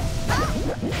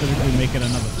 Physically make it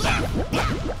another staff.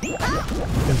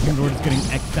 Because we're just getting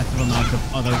excessive amounts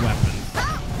of other weapons.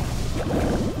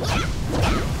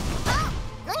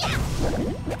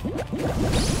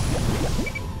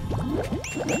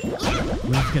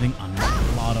 We're just getting a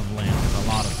lot of lances, a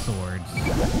lot of swords.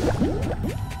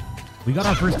 We got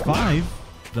our first 5,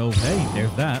 so hey,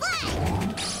 there's that.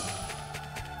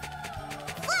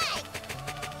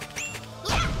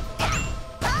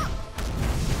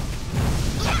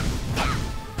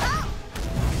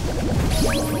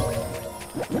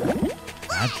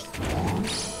 That's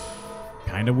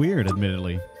kind of weird,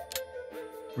 admittedly.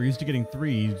 We're used to getting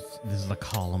 3s. This is a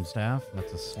column staff.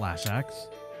 That's a slash axe.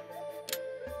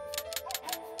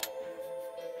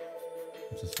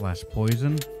 It's a slash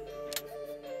poison.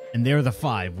 And they're the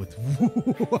 5 with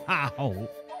wow.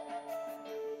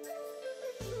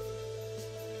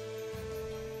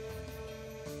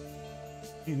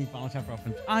 Using final chapter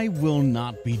offense. I will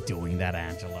not be doing that,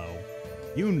 Angelo.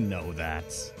 You know that.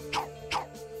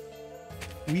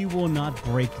 We will not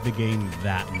break the game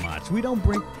that much. We don't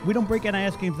break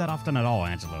NIS games that often at all,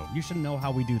 Angelo. You should know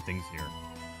how we do things here.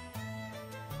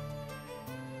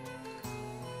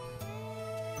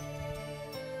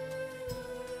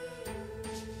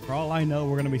 For all I know,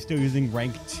 we're going to be still using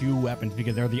rank 2 weapons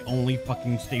because they're the only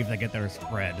fucking staves that get their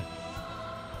spread.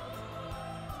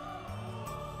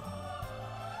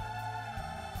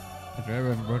 Have you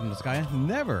ever broken the sky?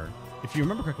 Never. If you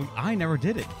remember correctly, I never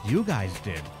did it. You guys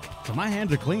did. So my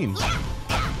hands are clean.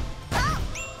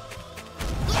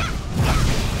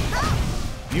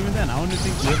 Even then, I don't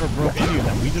think we ever broke any of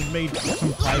them. We just made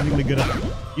surprisingly good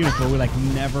units, but we like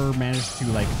never managed to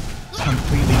like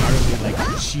completely, utterly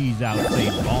like cheese out, say,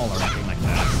 ball or anything like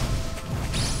that.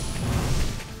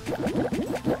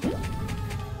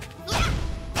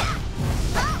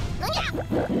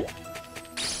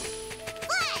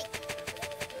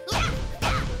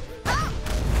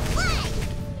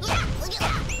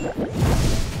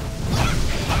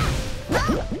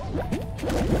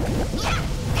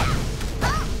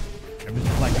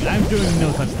 I'm doing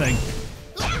no such thing.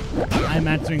 I'm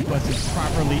answering questions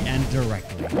properly and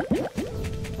directly. And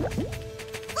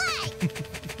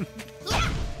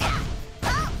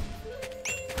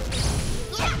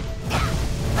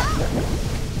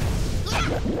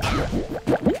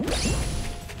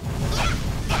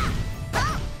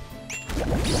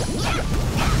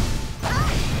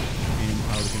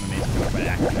probably gonna make it by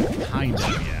accident. Kind of,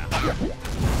 yeah.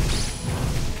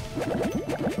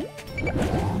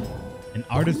 An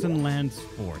artisan lands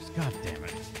force. God damn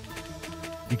it.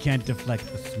 You can't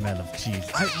deflect the smell of cheese.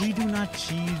 We do not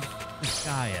cheese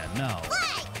Skya, no.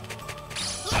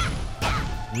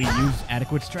 We use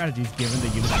adequate strategies given the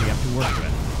units we have to work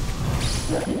with.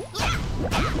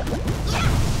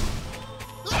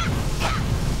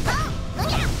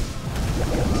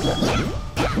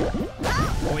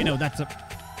 Oh wait, no, that's a...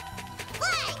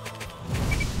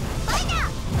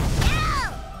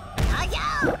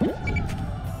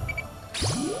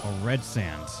 Red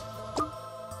sands.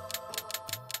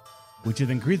 Which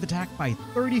has increased attack by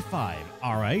 35.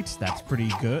 Alright, that's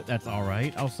pretty good. That's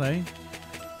alright, I'll say.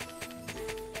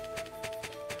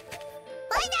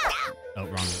 Oh,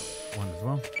 wrong one as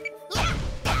well.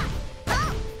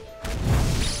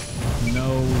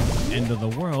 No end of the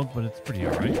world, but it's pretty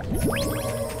alright.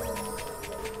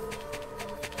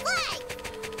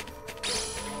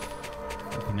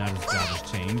 Looking at his job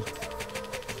has changed.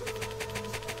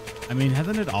 I mean,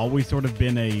 hasn't it always sort of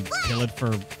been a kill it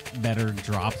for better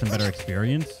drops and better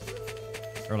experience?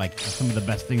 Or like some of the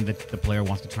best things that the player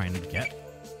wants to try and get?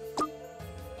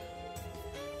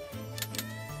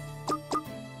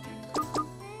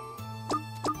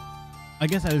 I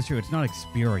guess that is true. It's not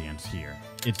experience here.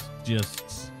 It's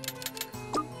just...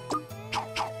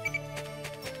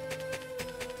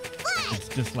 It's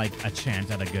just like a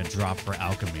chance at a good drop for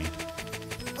alchemy.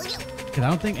 Because I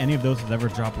don't think any of those has ever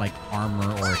dropped like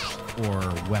armor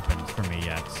or weapons for me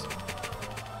yet.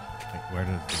 Like, where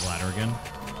does the ladder again?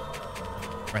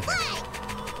 Right there.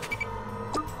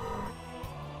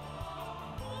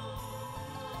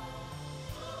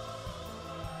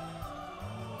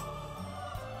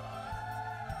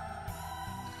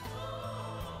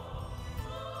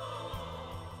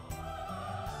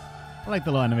 I like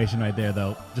the little animation right there,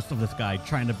 though, just of this guy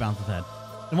trying to bounce his head.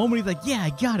 The moment he's like, yeah,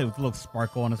 I got it, with a little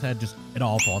sparkle on his head, just it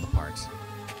all falls apart.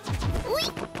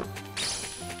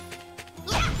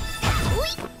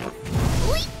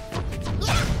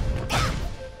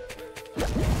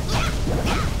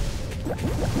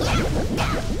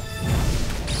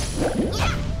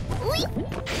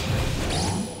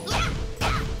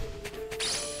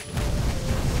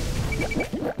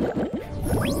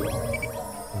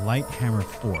 Light hammer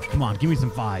 4. Come on, give me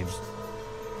some 5s.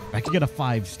 If I could get a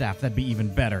 5 staff, that'd be even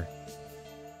better.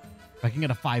 If I can get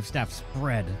a 5 staff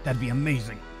spread, that'd be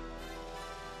amazing.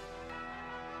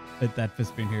 Put that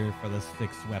fist in here for the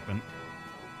 6th weapon.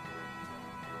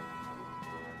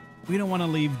 We don't want to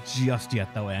leave just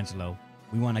yet, though, Angelo.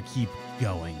 We want to keep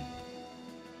going.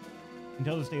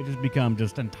 Until the stages become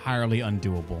just entirely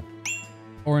undoable.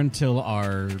 Or until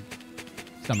our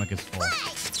stomach is full.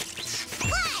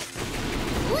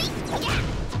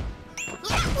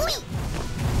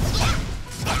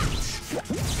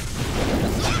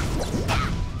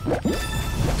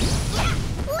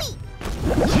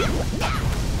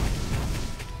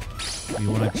 We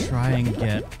want to try and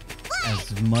get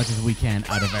as much as we can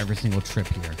out of every single trip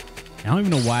here. And I don't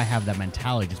even know why I have that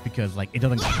mentality, just because like it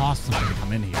doesn't cost something to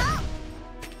come in here.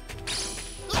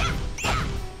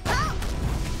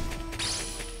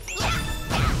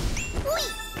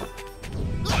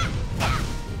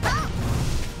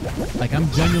 Like,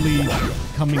 I'm genuinely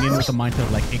coming in with the mindset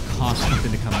of, like, it costs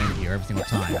something to come in here every single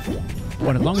time.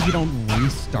 But as long as you don't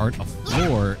restart a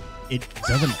floor, it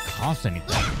doesn't cost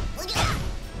anything.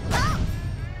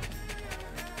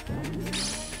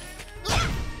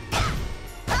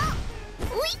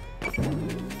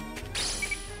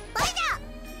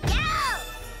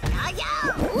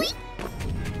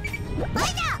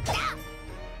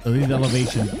 So these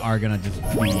elevations are gonna just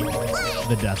be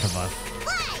the death of us.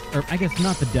 Or I guess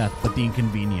not the death, but the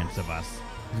inconvenience of us.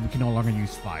 Because we can no longer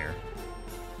use fire.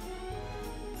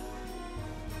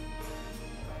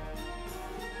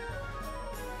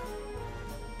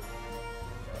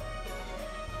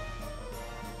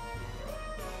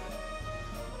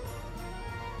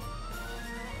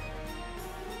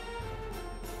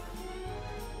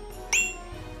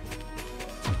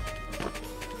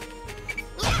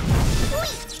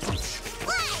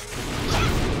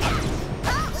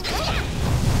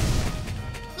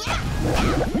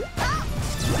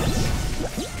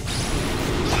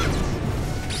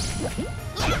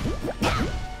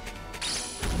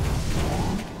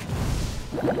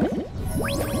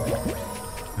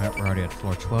 Alright, we're already at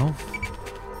floor 12.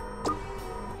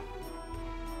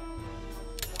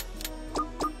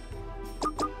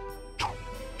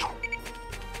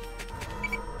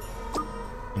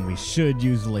 And we should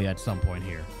usually at some point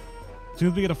here. As soon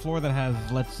as we get a floor that has,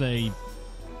 let's say,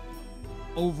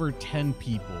 over 10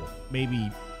 people,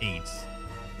 maybe 8,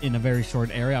 in a very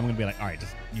short area, I'm going to be like, alright,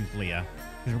 just use Leah.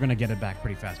 Because we're going to get it back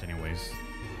pretty fast anyways.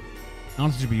 I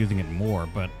honestly should be using it more,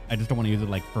 but I just don't want to use it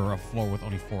like for a floor with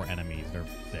only 4 enemies or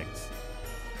 6.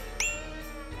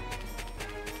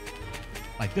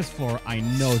 Like this floor, I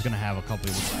know is going to have a couple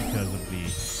because of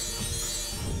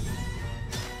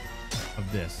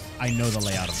this. I know the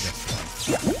layout of this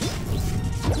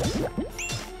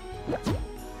one.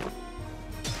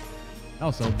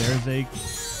 Also, there's a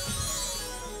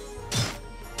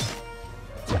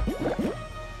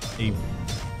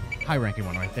high-ranking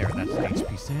one right there. That's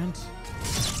HP sand.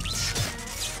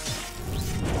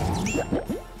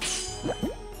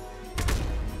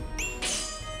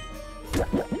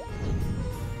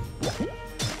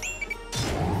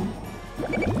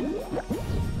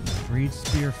 Reed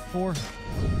Spear 4.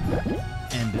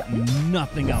 And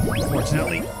nothing else,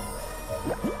 unfortunately.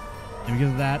 And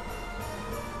because of that,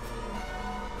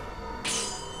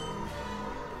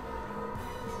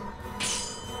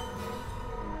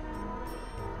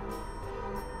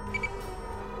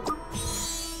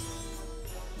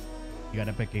 you got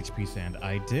epic HP sand.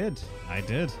 I did.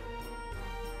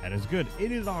 That is good.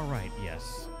 It is all right,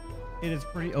 yes. It is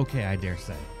pretty okay, I dare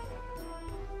say.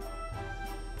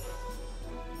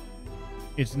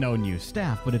 It's no new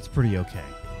staff, but it's pretty okay.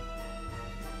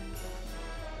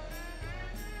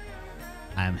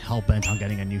 I'm hell-bent on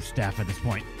getting a new staff at this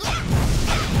point.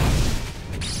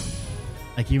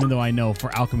 Like, even though I know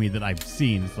for alchemy that I've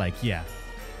seen, it's like, yeah,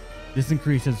 this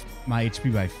increases my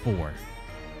HP by 4.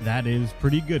 That is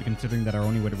pretty good, considering that our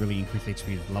only way to really increase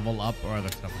HP is level up or other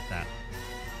stuff like that.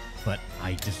 But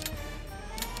I just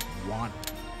want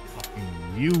fucking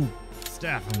new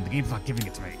staff, and the game's not giving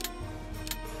it to me.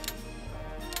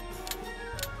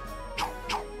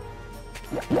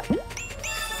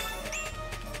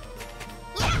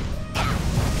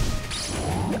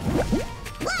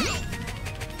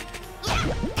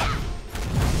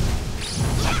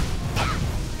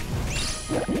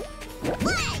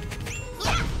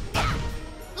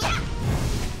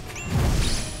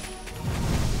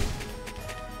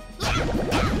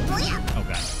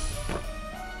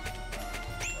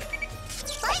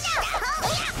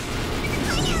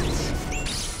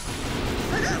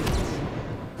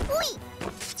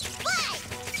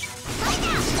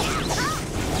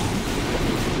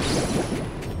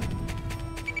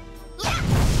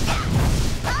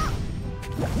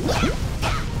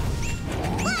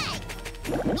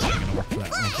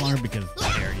 Because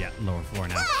they're, yeah, lower floor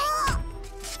now.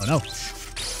 Oh no.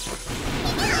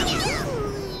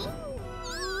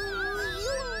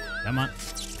 Come on.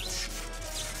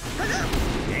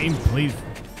 Game, please.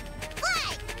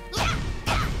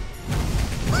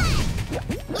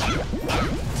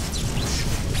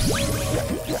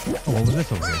 Oh, what was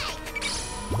this over here?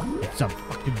 It's a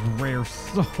fucking rare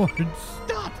sword.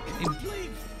 Stop, game, please.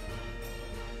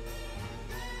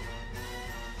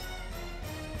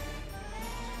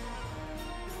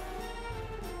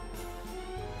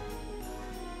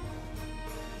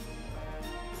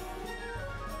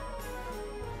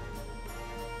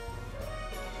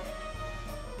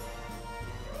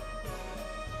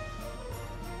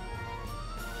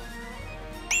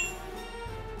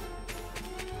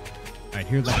 Alright,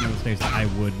 here's like another stage that I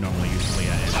would normally use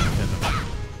Leah in because of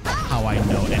how I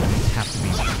know enemies have to be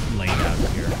laid out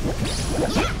here.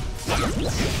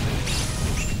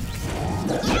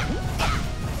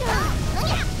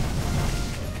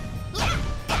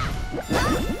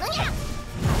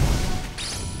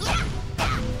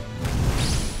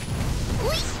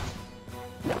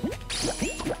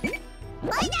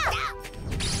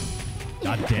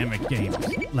 God damn it, game.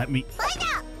 Let me...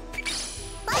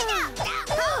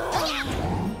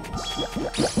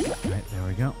 Alright, there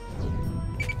we go.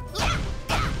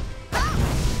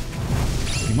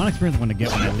 The amount of experience I'm going to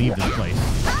get when I leave this place,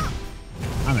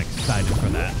 I'm excited for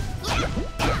that.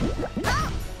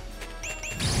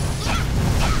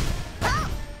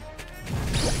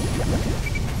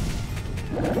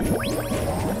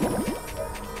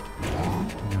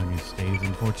 No new staves,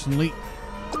 unfortunately.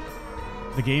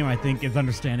 The game, I think, is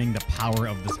understanding the power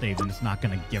of the staves, and it's not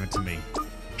going to give it to me.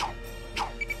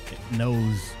 It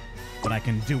knows what I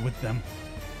can do with them.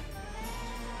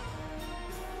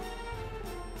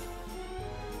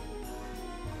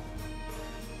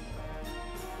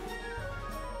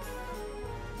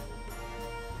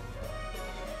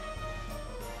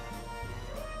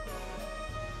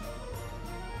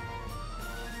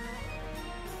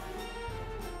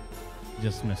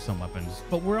 just missed some weapons.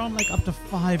 But we're on like up to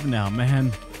 5 now,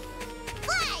 man.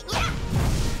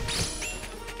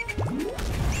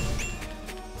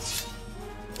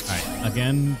 Alright,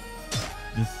 again,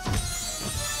 this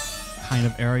kind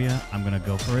of area, I'm gonna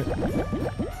go for it.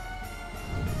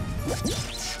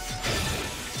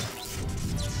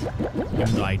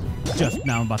 Even though I just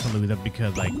now I'm about to lose it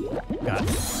because I got...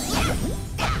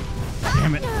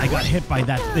 Damn it, I got hit by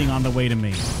that thing on the way to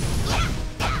me.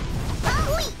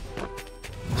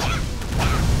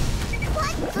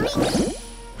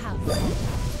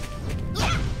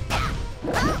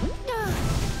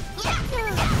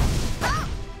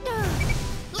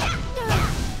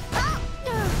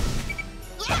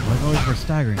 Like always, we're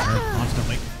staggering her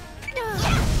constantly.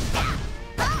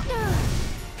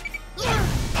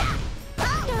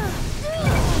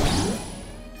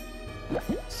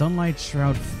 Sunlight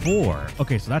Shroud 4.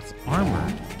 Okay, so that's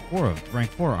armor. Rank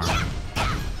 4 armor.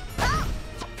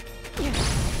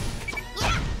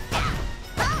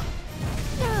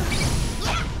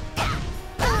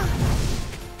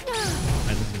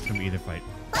 This is gonna be either fight.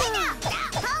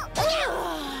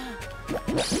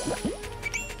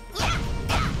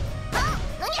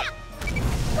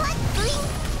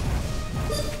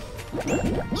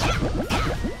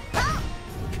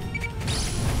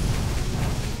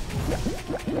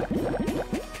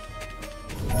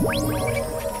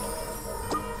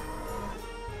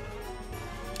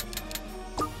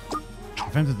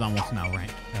 Defense is almost now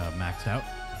maxed out.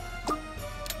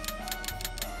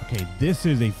 Okay, this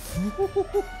is a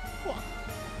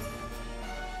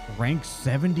rank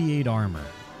 78 armor.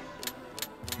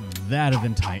 That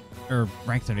is tight. Or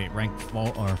rank 78, rank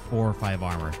 4 or 5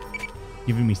 armor,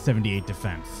 giving me 78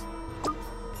 defense.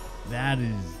 That's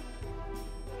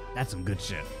some good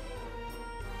shit.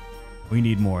 We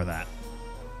need more of that.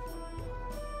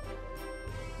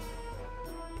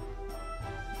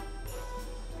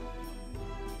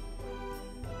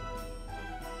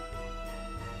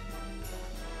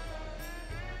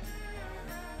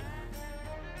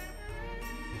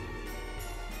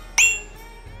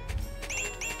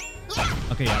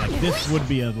 Okay, yeah, like this would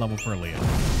be a level for Leah.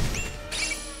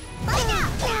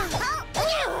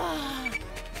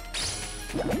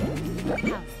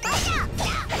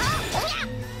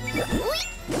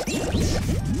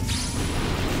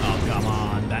 Oh, come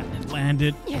on. That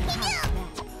landed.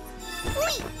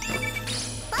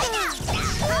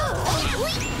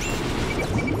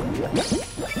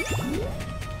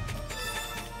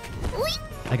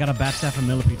 I got a bat staff and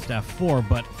millipede staff 4,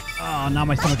 but now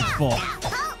my stomach is full.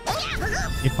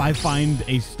 If I find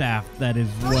a staff that is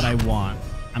what I want,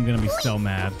 I'm gonna be so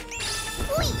mad.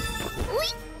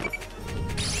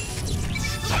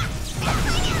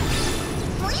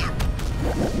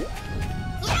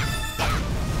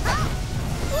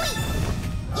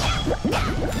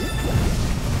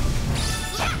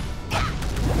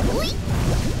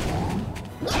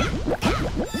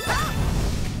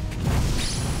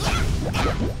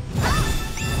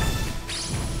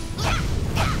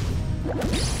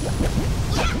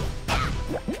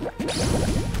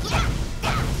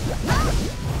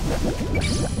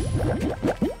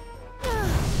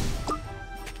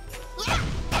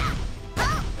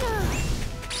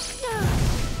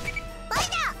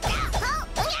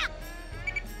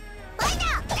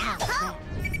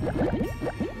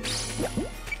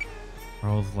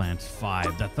 Earl's Lance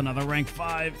 5. That's another rank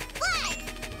 5.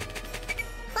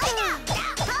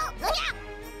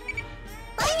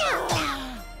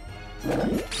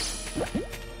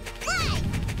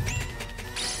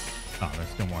 Oh, there's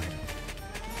still more here.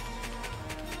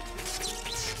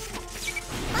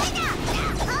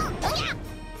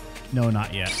 No,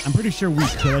 not yet. I'm pretty sure we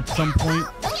could at some point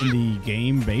in the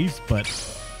game base, but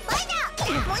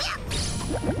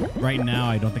right now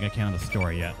I don't think I can on the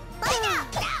story yet.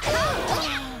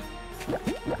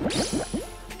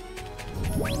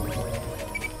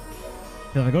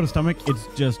 If I go to stomach, it's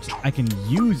just I can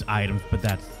use items, but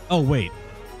that's... Oh, wait.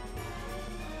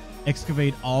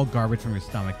 Excavate all garbage from your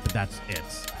stomach, but that's it.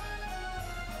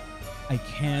 I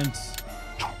can't,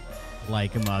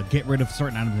 like, get rid of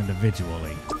certain items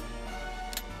individually.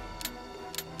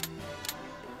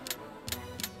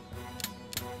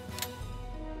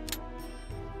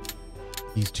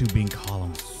 These two being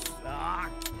columns.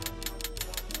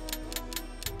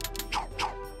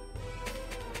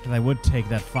 I would take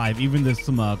that 5. Even there's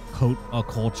some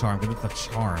cold charm, because it's a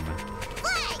charm.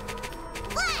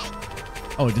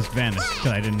 Oh, it just vanished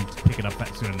because I didn't pick it up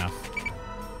soon enough.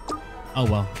 Oh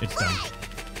well, it's done.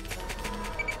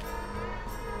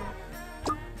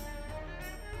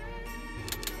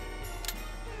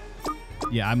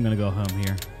 Yeah, I'm gonna go home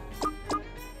here.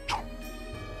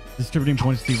 distributing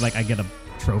points to see like I get a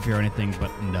trophy or anything,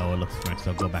 but no, it looks good,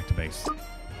 so go back to base.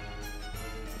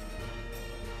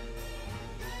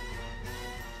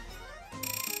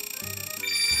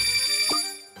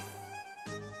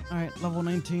 Alright, level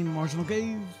 19, marginal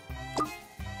gaze.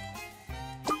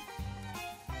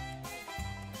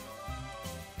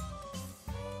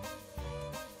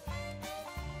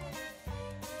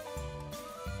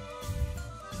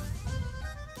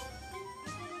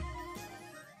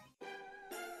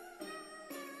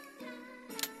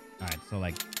 Alright, so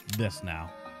like this now.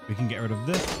 We can get rid of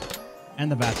this and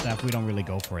the bat staff. We don't really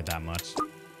go for it that much.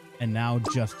 And now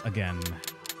just, again,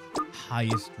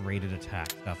 highest rated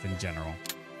attack stuff in general.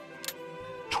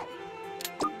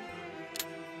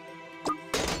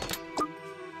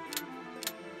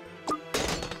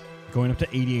 Going up to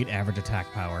 88 average attack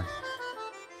power.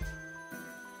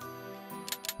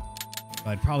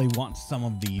 But I'd probably want some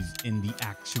of these in the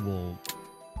actual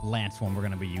lance one we're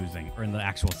going to be using, or in the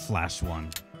actual slash one.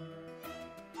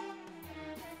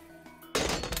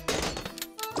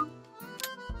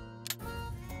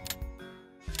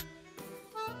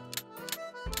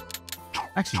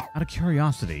 Actually, out of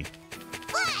curiosity,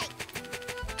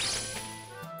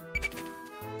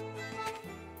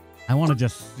 I want to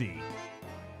just see.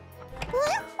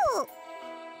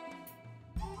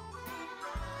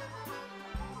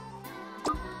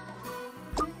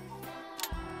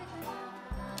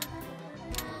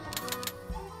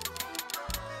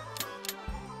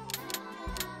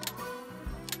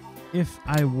 If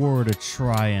I were to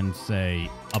try and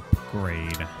say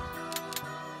upgrade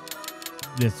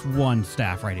this one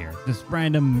staff right here, this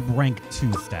random rank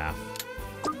 2 staff,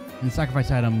 and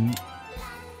sacrifice item.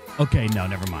 Okay, no,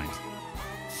 never mind.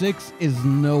 6 is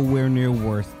nowhere near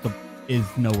worth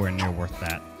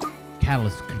that.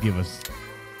 Catalyst could give us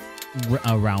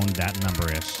around that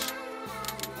number-ish,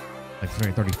 like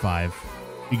 35.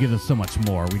 It gives us so much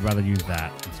more. We'd rather use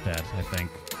that instead, I think.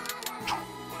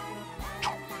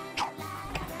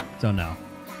 So no.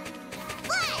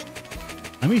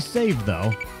 Let me save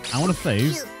though. I want to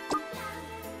save.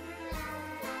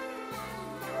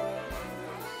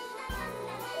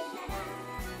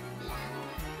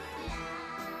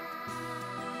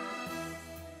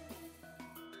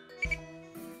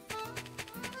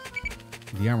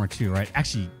 The armor too, right?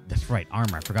 Actually, that's right.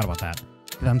 Armor. I forgot about that.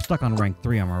 I'm stuck on rank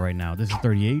 3 armor right now. This is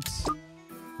 38.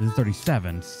 This is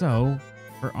 37. So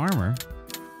for armor,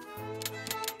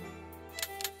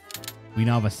 we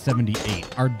now have a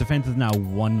 78. Our defense is now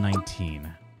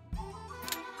 119.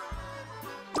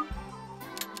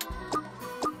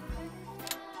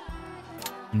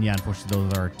 And yeah, unfortunately,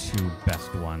 those are our 2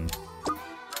 best ones.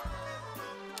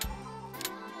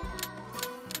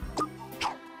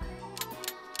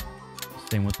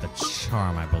 Same with the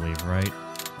charm, I believe, right?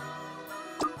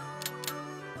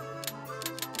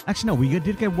 Actually, no, we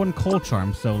did get 1 cold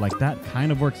charm, so like that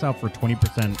kind of works out for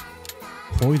 20%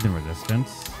 poison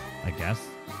resistance, I guess.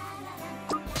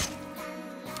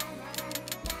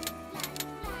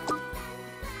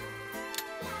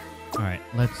 Alright,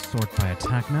 let's sort by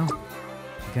attack now.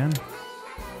 Again.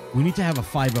 We need to have a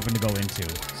 5 weapon to go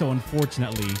into. So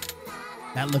unfortunately,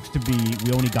 that looks to be,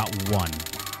 we only got 1.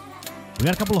 We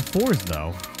got a couple of 4s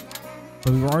though.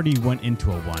 But we already went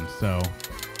into a 1, so.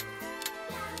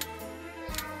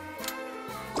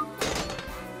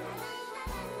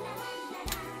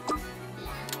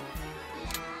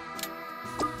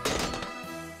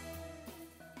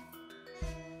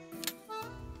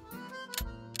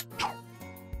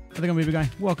 How's it going, baby guy?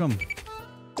 Welcome.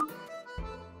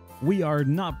 We are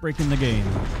not breaking the game.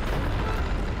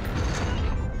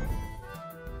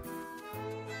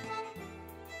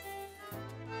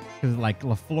 Because like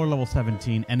floor level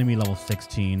 17, enemy level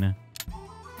 16.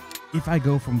 If I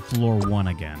go from floor 1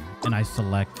 again and I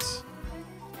select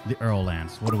the Earl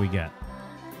Lance, what do we get?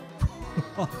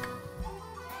 Fuck.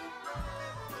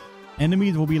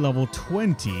 Enemies will be level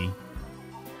 20.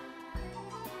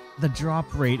 The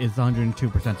drop rate is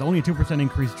 102%. So only a 2%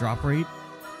 increased drop rate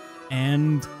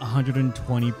and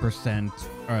 120%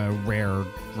 rare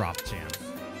drop chance.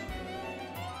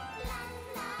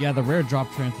 Yeah, the rare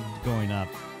drop chance is going up.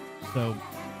 So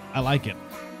I like it.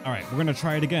 All right, we're going to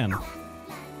try it again.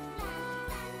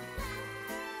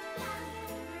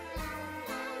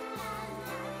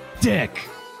 Dick.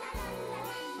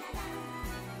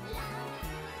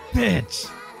 Bitch.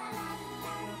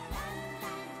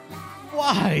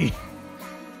 Why?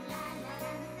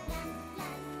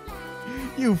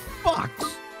 You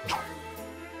fucks.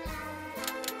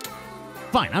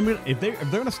 Fine, I'm gonna if they're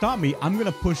gonna stop me, I'm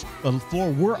gonna push the floor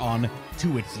we're on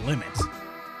to its limit.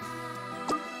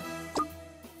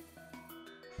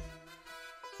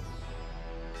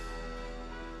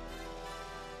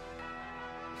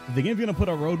 If the game's gonna put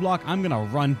a roadblock, I'm gonna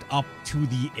run up to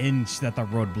the inch that the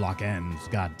roadblock ends.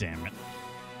 God damn it.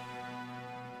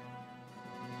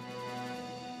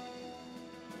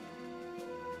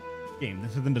 Game,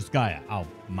 this isn't Disgaea. Oh,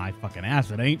 my fucking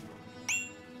ass, it ain't.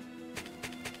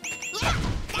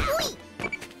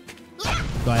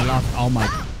 So I lost all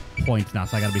my points now,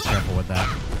 so I gotta be careful with that.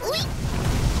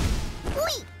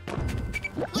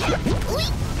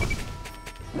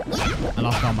 I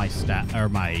lost all my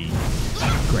my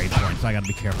grade points, so I gotta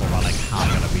be careful about like how I'm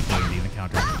gonna be doing these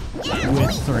encounters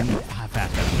with certain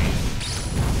fast enemies.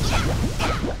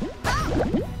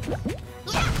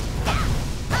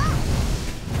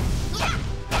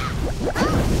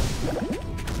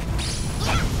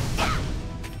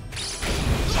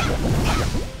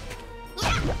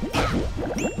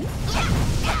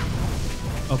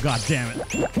 Oh god damn it.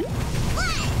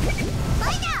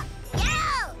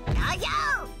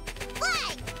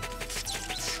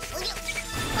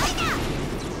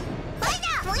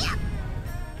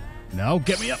 No,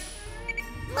 get me up.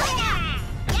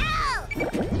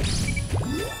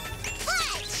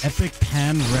 Epic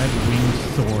Pan Red Winged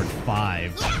Sword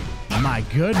 5. My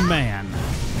good man.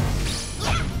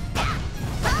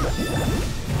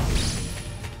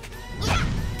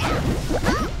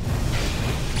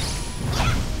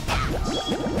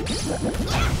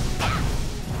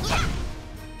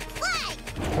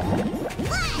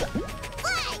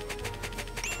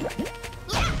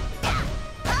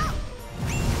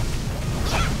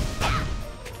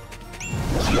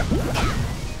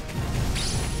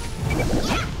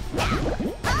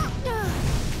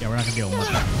 Yeah, we're not gonna deal with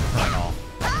her at all.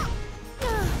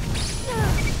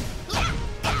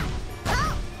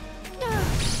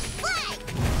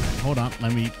 Hold on,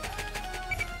 let me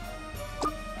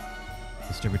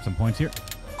distribute some points here.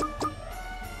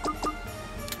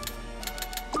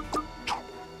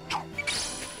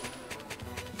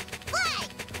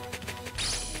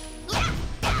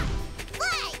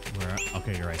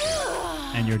 Okay, you're right there.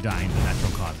 And you're dying to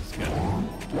natural causes. Good.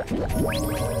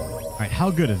 Alright,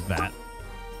 how good is that?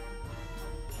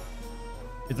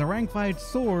 It's a rank 5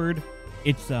 sword.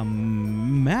 It's a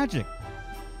magic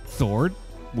sword.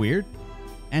 Weird.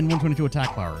 And 122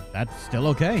 attack power. That's still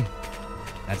okay.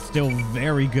 That's still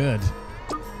very good.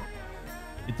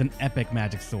 It's an epic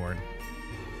magic sword.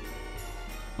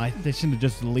 My decision to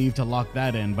just leave to lock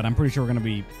that in, but I'm pretty sure we're going to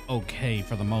be okay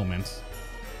for the moment.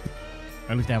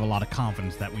 Or at least I have a lot of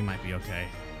confidence that we might be okay.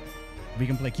 If we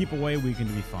can play keep away, we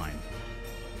can be fine.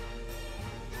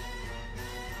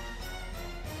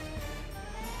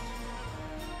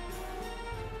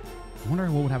 I wonder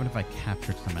what would happen if I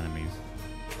captured some enemies.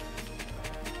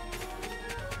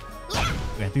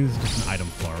 Okay, I think this is just an item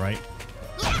floor, right?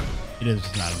 It is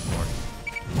just an item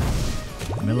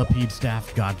floor. Millipede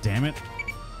staff, god damn it.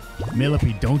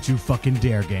 Millipede, don't you fucking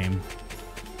dare, game.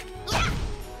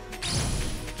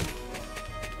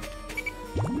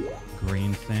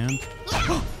 Green sand.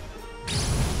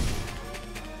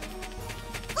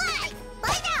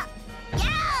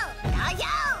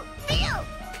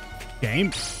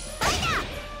 Game.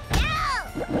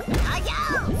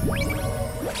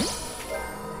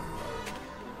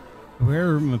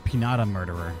 We're a Pinata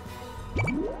murderer.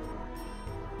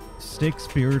 Six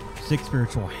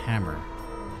spiritual hammer.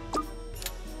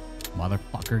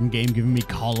 Motherfucker game giving me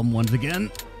column ones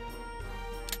again.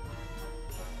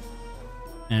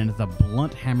 And it's a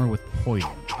blunt hammer with poison.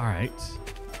 Alright.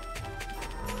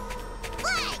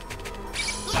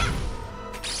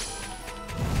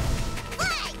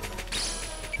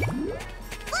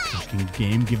 Fucking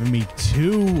game giving me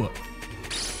two.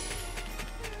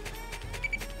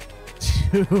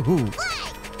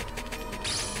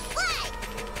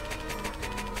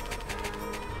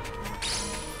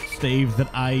 Staves that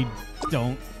I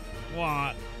don't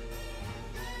want.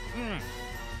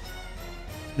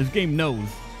 This game knows.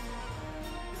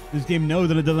 This game knows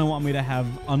that it doesn't want me to have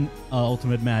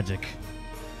ultimate magic.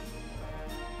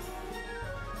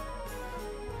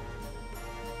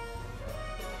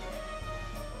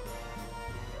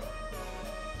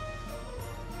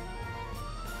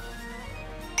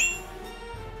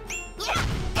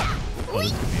 Oh,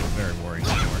 this could be a very worrying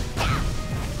story.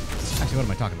 Actually, what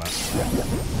am I talking about?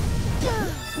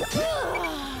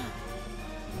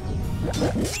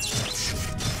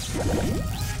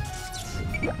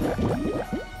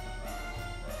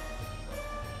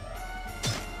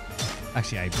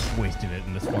 Actually, I wasted it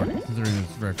in this part, considering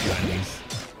there's very few enemies.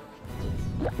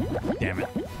 Damn it.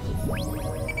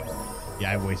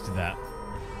 Yeah, I wasted that.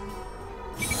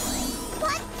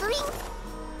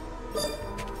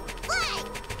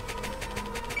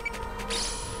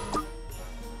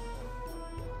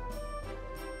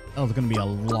 Oh, it's going to be a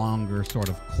longer sort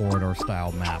of corridor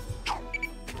style map.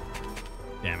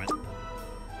 Damn it.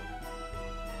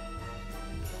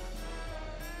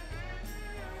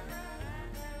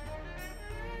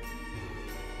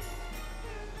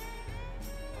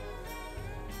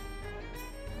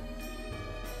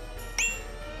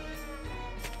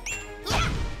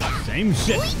 Same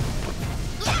shit.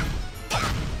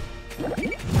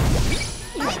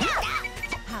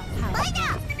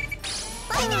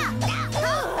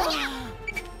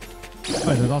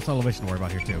 Oh, there's also elevation to worry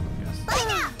about here too. Yes.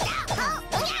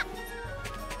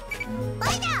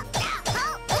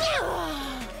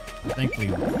 Thankfully,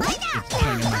 it's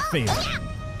playing in my favor.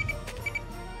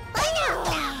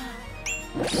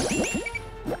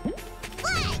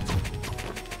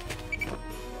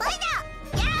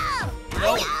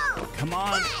 No! Come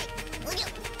on!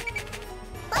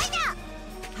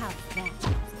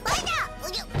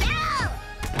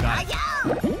 Got it.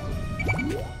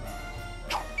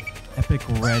 Epic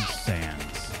red sands.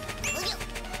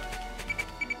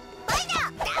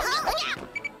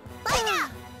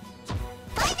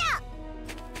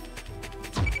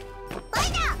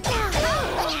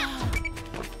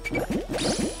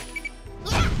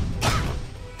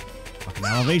 Fucking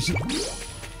elevation.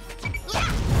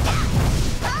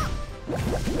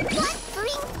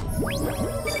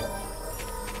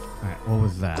 Alright, what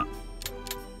was that?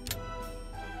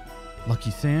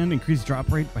 Lucky sand, increased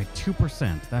drop rate by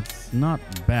 2%. That's not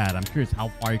bad. I'm curious how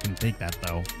far you can take that,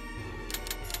 though.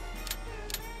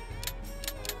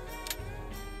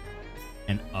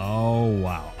 And oh,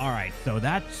 wow. All right, so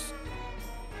that's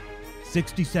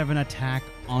 67 attack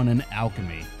on an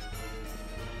alchemy.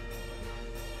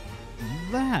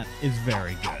 That is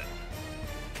very good.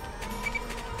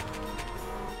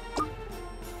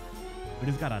 We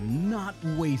just gotta not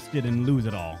waste it and lose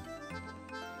it all.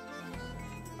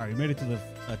 All right, we made it to the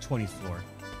 20th floor.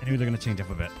 I knew they're gonna change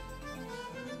up a bit.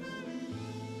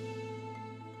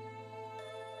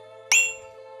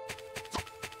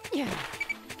 Yeah.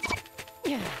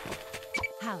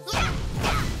 How's that?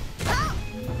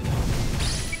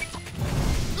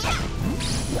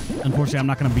 Unfortunately, I'm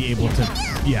not gonna be able to.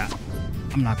 Yeah,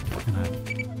 I'm not gonna.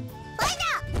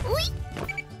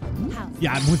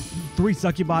 Yeah, with 3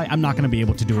 succubi, I'm not gonna be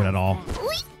able to do it at all.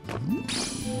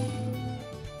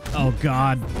 Oh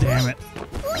god, damn it.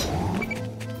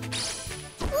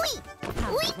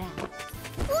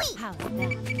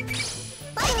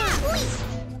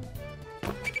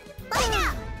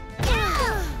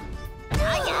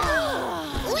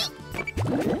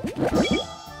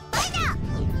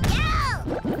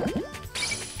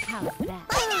 How's that?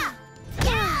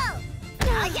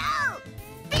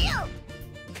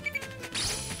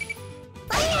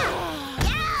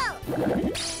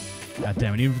 God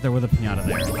damn it! Even if there was a pinata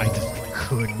there, I just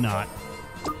could not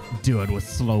do it with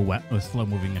slow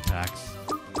moving attacks.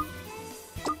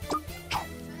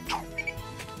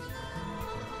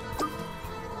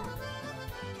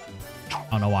 I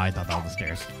don't know why I thought that was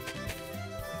the stairs.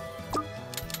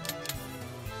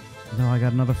 No, I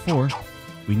got another 4.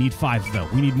 We need 5 though.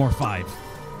 We need more 5.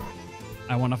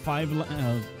 I want a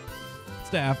 5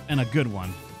 staff and a good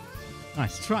one.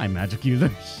 Nice try, magic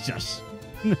user. Shush.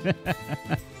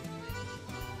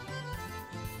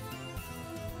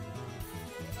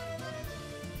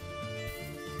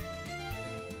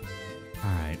 All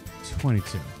right,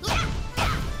 22.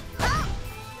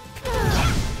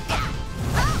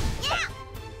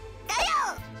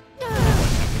 I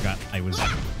forgot I was.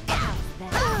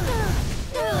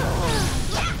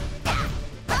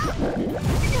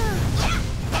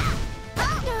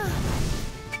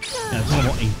 That's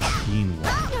level 18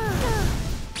 one.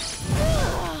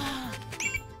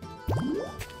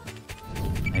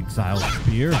 Exile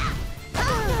spear.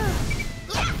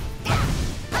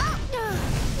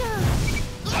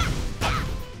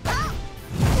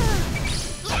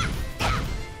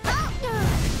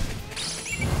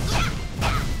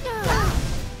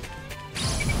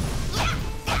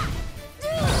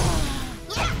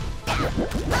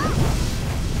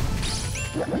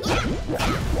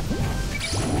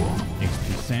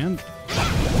 HP sand.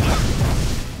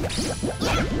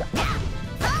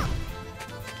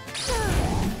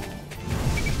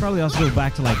 Probably also go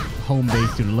back to like home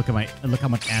base to look how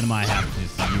much anima I have to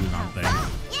use on things.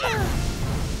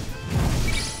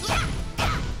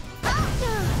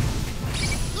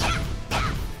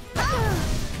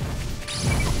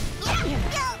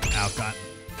 Alcott.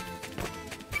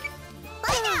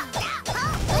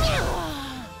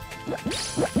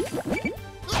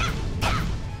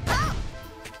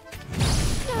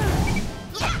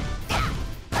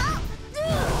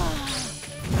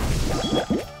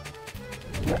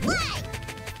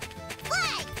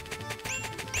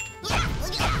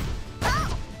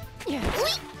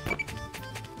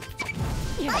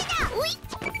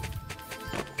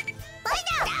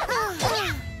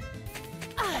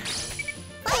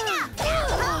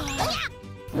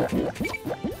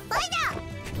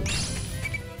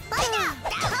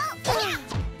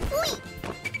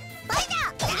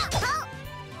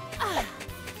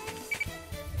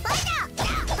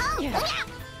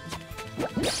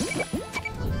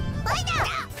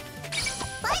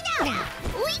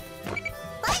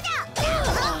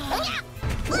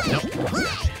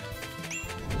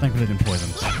 Thankfully, they didn't poison.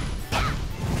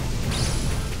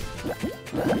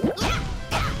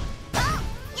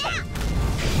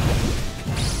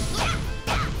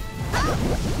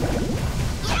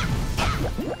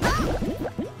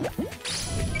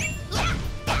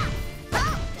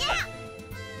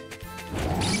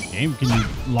 Game, can you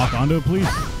lock onto it, please?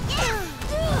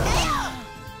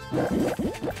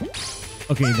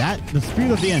 Okay, the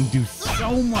speed at the end do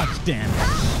so much damage.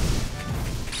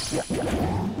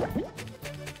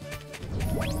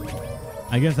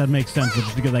 I guess that makes sense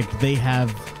just because like they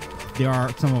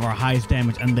are some of our highest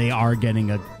damage and they are getting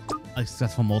a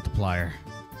successful multiplier.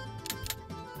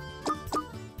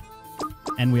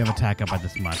 And we have attack up at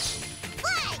this much.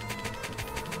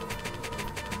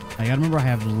 I gotta remember I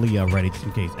have Leah ready just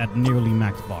in case at nearly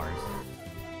max bars.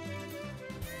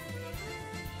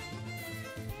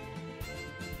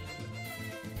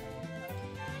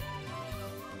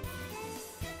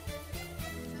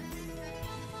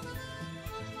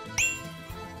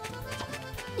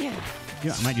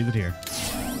 Yeah, I might use it here.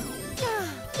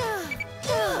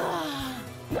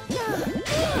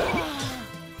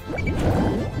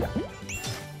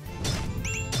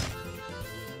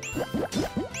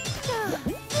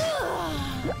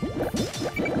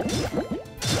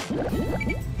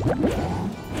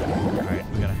 Alright,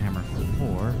 we got a hammer for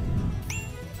 4.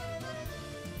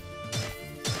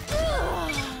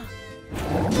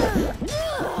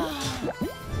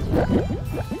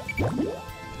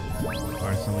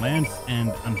 Some lance,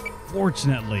 and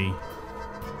unfortunately,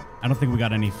 I don't think we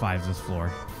got any 5s this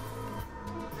floor.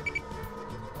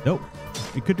 Nope.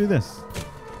 We could do this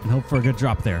and hope for a good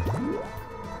drop there.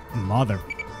 Mother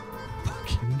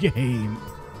fucking game.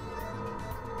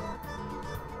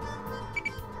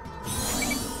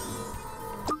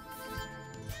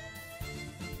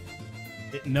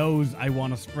 It knows I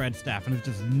want a spread staff, and it's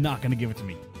just not going to give it to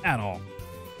me at all.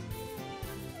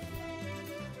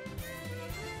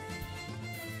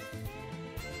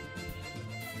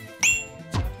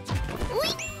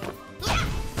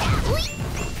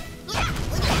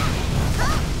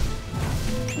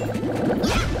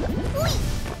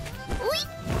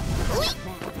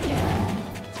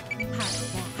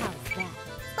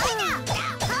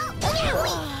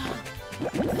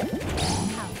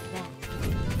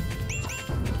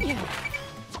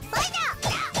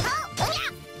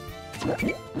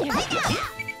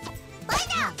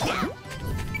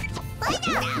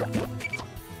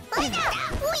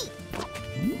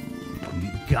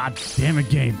 God damn it,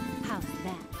 game. How's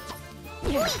that?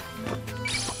 Yeah.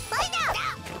 How's that?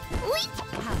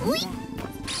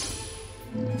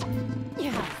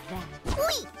 Yeah.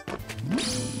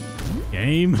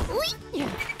 Game.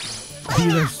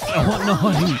 These are so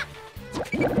annoying.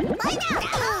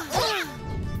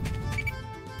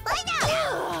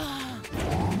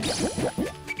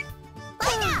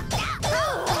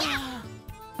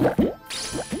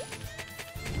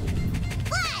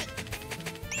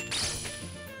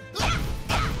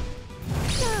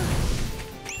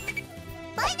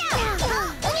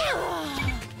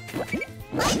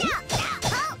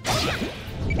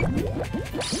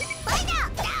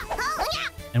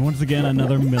 And once again,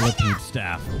 another millipede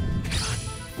staff.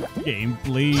 God, game,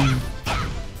 please.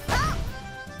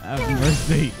 Have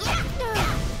mercy.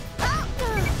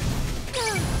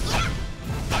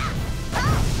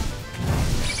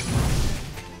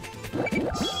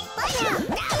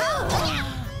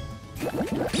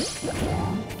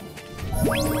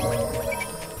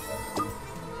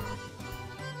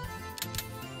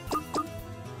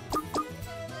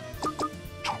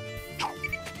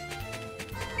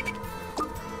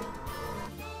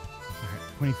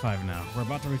 Alright, 25 now. We're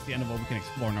about to reach the end of what we can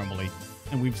explore normally,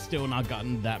 and we've still not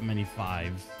gotten that many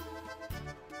 5s.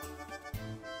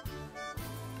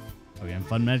 Okay, and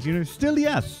fun magic unit? Still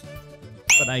yes.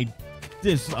 But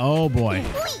oh boy.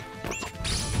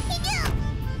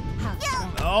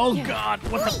 Oh god,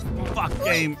 what the fuck,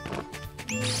 game?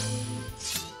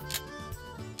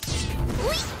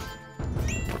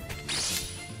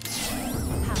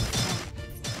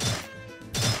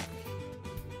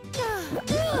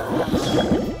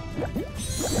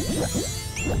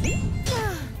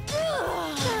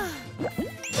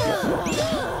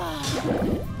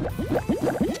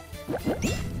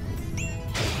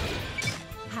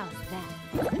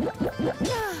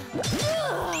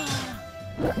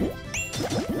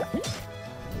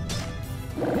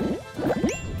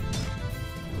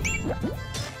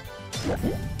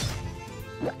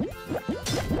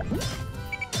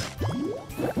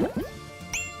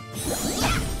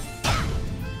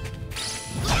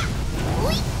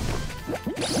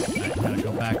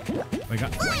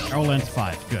 Arrow length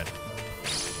 5. Good.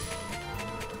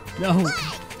 No,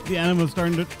 the animal's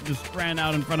starting to just ran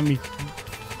out in front of me.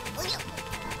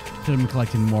 Should have been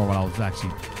collecting more while I was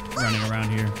actually running around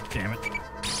here. Damn it.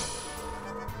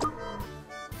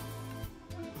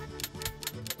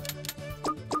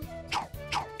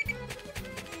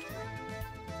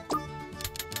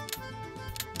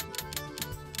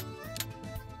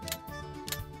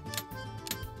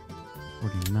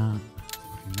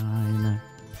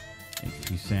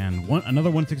 Another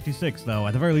 166 though.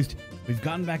 At the very least, we've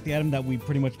gotten back the item that we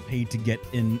pretty much paid to get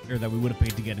in, or that we would have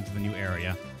paid to get into the new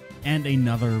area, and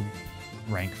another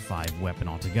rank 5 weapon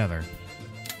altogether.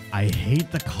 I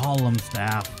hate the column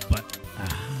staff, but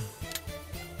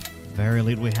very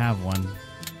late we have one.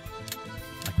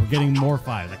 Like, we're getting more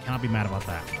 5s. I cannot be mad about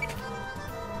that.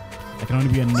 I can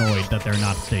only be annoyed that they're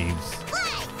not staves.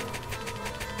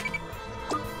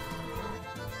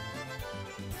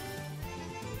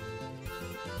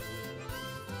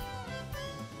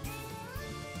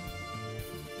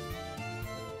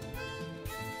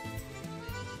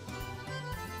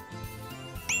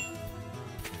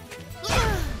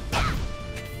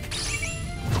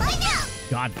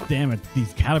 God damn it,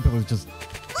 these caterpillars just...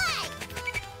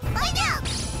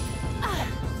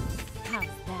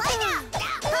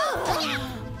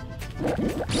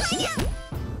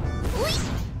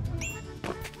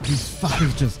 These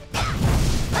fuckers just...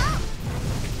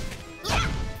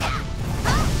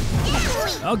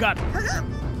 Oh god!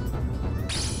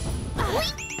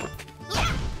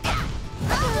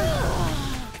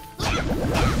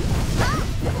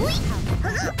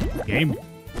 Game.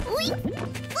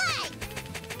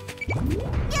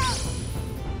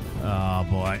 Oh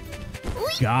boy.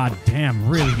 God damn,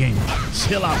 really game.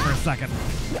 Chill out for a second.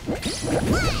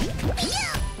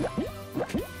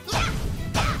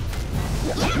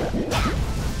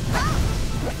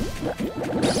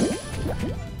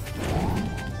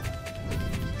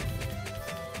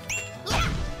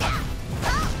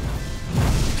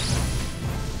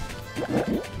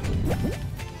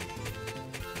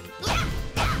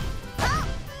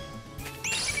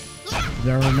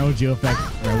 There are no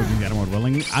geoeffects where we can get more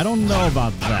willingly. I don't know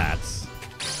about that.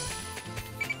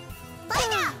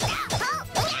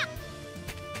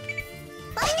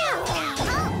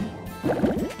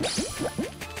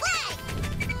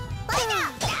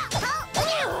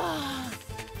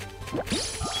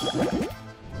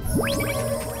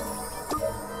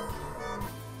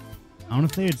 I want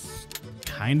to say it's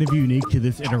kind of unique to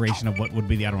this iteration of what would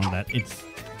be the other one, that it's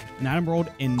an item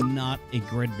world and not a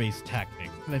grid-based tactic.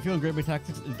 Because I feel in grid-based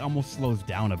tactics, it almost slows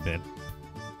down a bit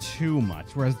too much.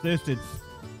 Whereas this, it's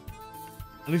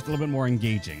at least a little bit more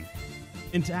engaging.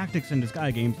 In tactics and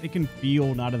Disgaea games, it can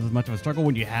feel not as much of a struggle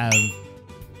when you have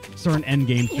certain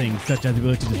endgame things, such as the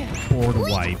ability to just board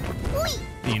wipe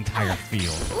the entire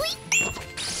field.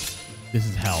 This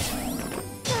is hell.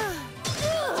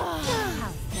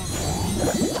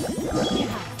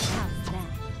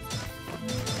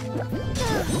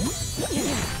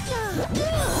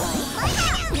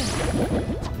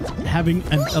 Having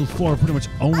a floor of pretty much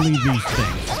only these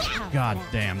things. God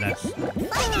damn, that's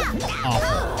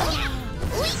awful.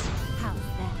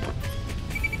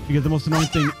 Because the most annoying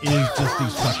thing is just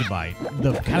these succubi.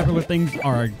 The caterpillar things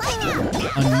are a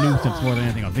nuisance more than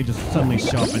anything else. They just suddenly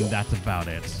show up and that's about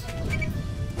it.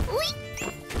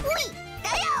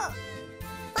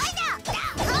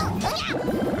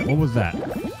 What was that?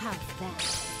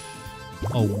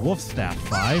 A wolf staff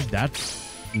 5. That's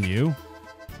new.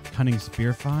 Cunning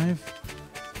spear 5.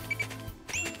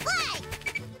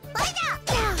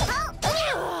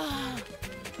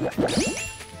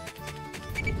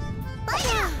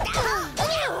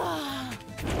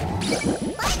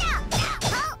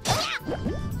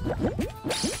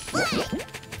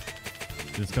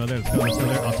 Let's go there. Let's go there. Let's go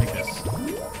there. I'll take this.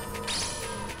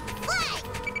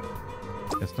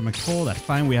 The stomach's full. That's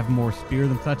fine. We have more spears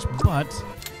and such, but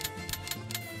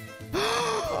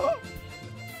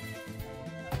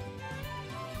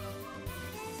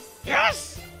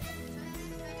yes!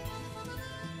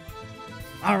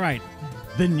 All right.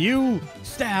 The new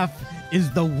staff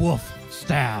is the wolf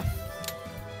staff.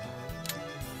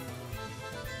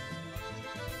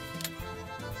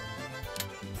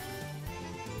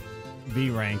 B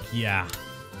rank, yeah.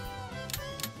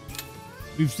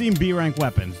 We've seen B rank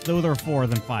weapons. Those are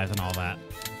 4s and 5s and all that.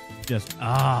 Just,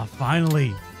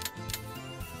 finally.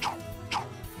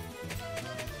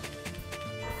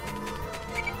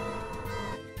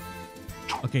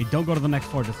 Okay, don't go to the next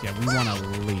floor just yet. We want to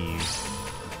leave.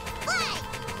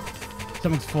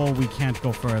 Stomach's full. We can't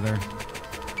go further.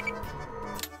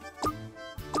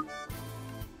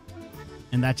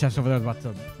 And that chest over there is about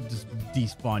to just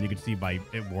despawn. You can see by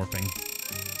it warping.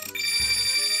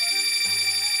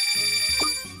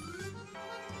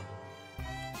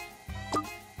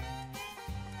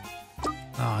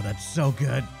 Oh, that's so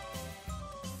good.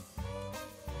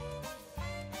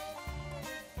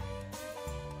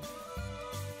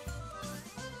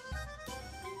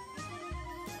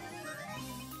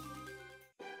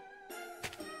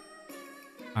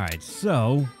 All right,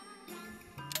 so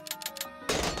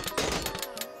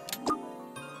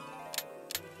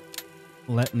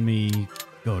let me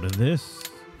go to this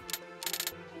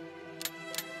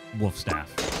wolf staff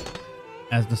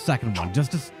as the second one,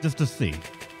 just to see.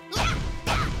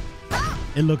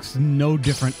 It looks no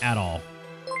different at all.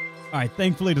 All right,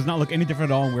 thankfully it does not look any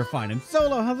different at all, and we're fine. And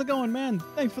Solo, how's it going, man?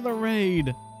 Thanks for the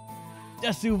raid.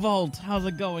 Desu Vault, how's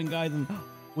it going, guys? And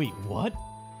wait, what?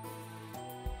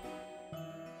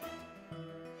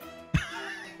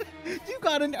 You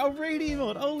got a raid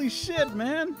emote. Holy shit,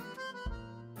 man.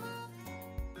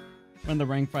 When the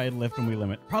rank 5 lift and we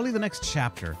limit. Probably the next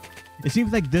chapter. It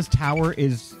seems like this tower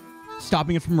is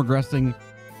stopping it from regressing.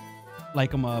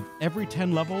 Like every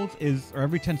 10 levels or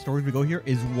every 10 stories we go here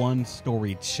is one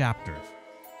story chapter.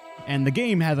 And the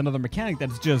game has another mechanic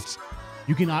that's just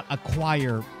you cannot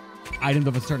acquire items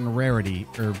of a certain rarity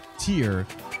or tier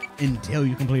until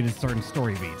you completed certain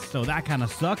story beats. So that kind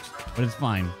of sucks, but it's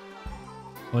fine.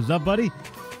 What's up, buddy?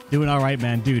 Doing all right,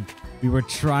 man. Dude, we were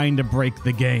trying to break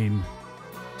the game.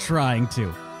 Trying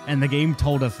to. And the game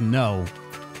told us no.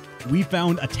 We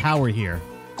found a tower here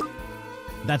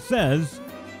that says,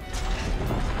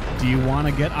 do you want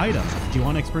to get items? Do you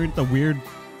want to experience the weird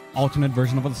alternate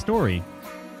version of the story?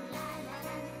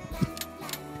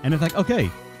 And it's like, okay,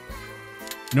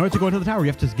 in order to go into the tower, you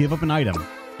have to give up an item.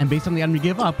 And based on the item you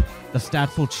give up, the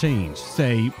stats will change.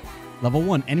 Say, level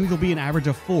 1, enemies will be an average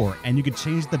of 4, and you can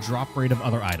change the drop rate of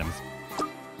other items.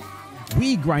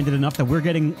 We grinded enough that we're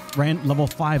getting level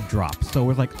 5 drops. So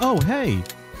we're like, oh, hey,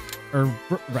 or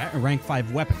rank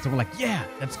 5 weapons. So we're like, yeah,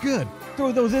 that's good.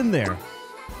 Throw those in there.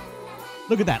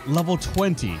 Look at that, level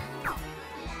 20.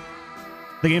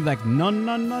 The game's like,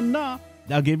 no.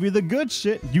 I'll give you the good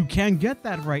shit. You can't get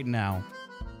that right now.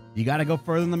 You got to go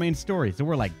further in the main story. So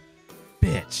we're like,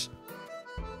 bitch.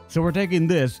 So we're taking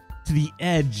this to the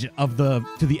edge of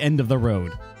to the end of the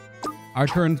road. Our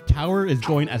current tower is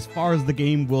going as far as the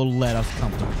game will let us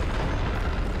comfortably.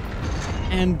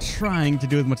 And trying to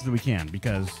do as much as we can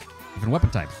because different weapon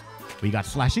types. We got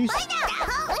slashies.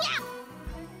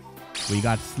 We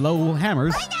got slow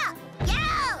hammers.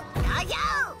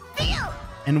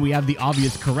 And we have the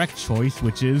obvious correct choice,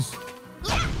 which is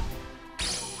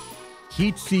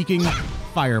heat-seeking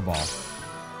fireball.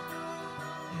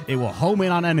 It will home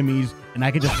in on enemies, and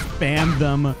I can just spam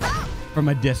them from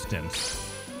a distance.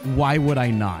 Why would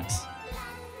I not?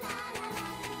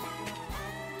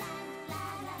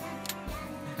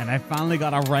 And I finally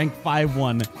got a rank 5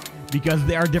 one because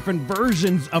there are different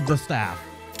versions of the staff.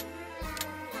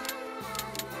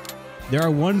 There are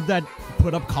ones that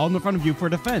put up column in front of you for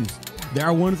defense. There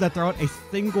are ones that throw out a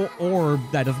single orb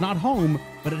that is not home,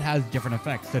 but it has different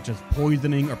effects, such as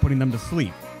poisoning or putting them to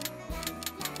sleep.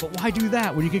 But why do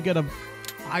that when you could get a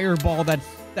fireball that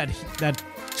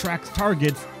tracks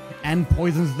targets and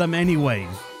poisons them anyways?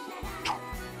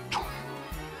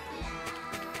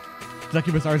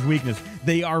 Succubus's weakness.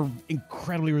 They are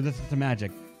incredibly resistant to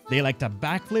magic. They like to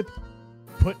backflip,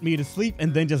 put me to sleep,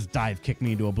 and then just dive kick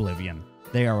me into oblivion.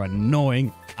 They are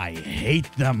annoying. I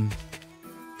hate them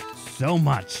so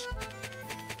much.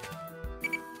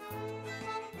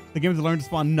 The game has learned to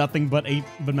spawn nothing but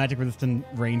magic resistant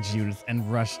range units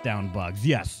and rush down bugs.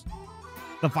 Yes.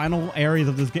 The final areas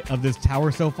of this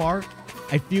tower so far,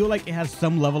 I feel like it has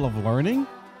some level of learning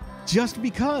just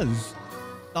because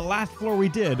the last floor we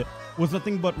did was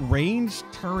nothing but ranged,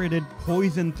 turreted,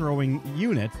 poison-throwing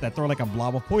units that throw like a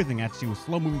blob of poison at you with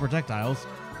slow-moving projectiles.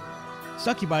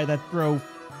 Succubi that throw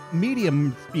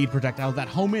medium-speed projectiles that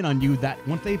home in on you that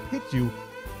once they hit you,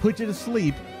 put you to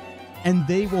sleep, and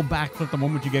they will backflip the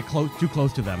moment you get too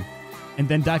close to them, and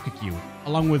then dive kick you,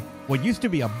 along with what used to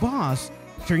be a boss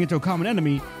turning into a common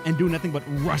enemy and doing nothing but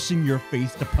rushing your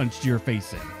face to punch your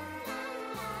face in.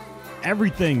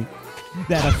 Everything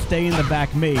that a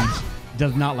stay-in-the-back mage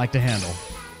does not like to handle.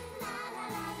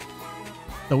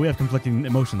 So we have conflicting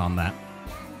emotion on that.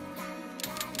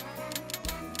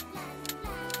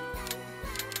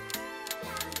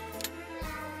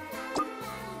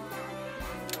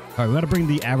 All right, we got to bring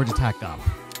the average attack up.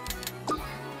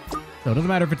 So it doesn't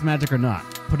matter if it's magic or not.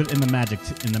 Put it in the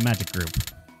magic group.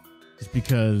 Just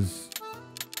because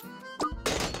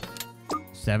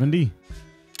 70.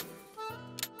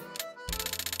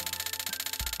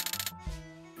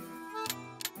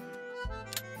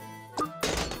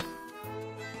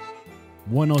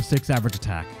 106 average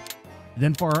attack.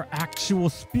 Then for our actual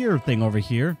spear thing over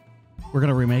here, we're going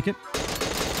to remake it.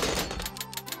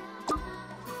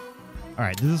 All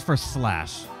right, this is for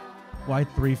slash. Why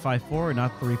 354 and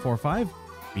not 345?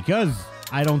 Because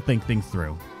I don't think things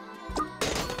through.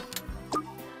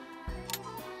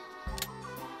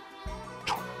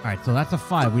 All right, so that's a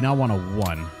 5. We now want a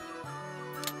 1.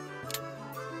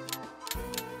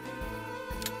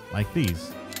 Like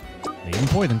these. They even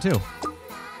poison too.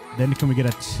 Then can we get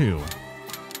a 2?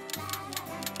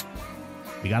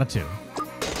 We got a 2.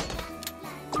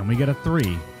 Can we get a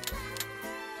 3?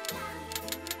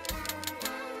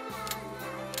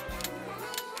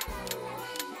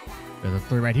 There's a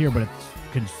 3 right here, but it's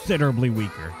considerably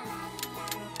weaker.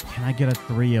 Can I get a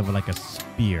 3 of like a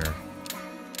spear?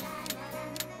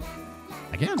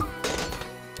 I can.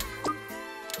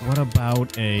 What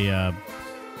about a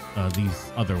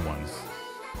these other ones?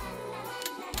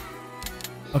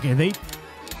 Okay, they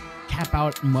cap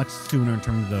out much sooner in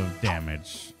terms of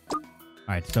damage. All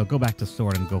right, so go back to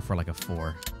sword and go for like a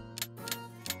 4.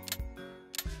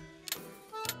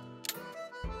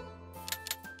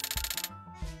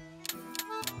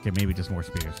 Okay, maybe just more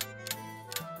spears.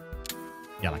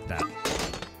 Yeah, like that.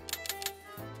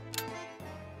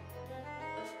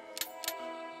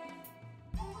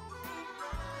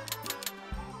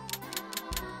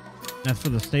 As for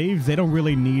the staves, they don't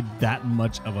really need that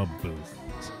much of a boost.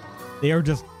 They are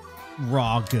just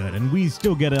raw good, and we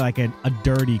still get like a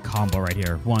dirty combo right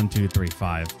here. 1, 2, 3,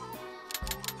 5.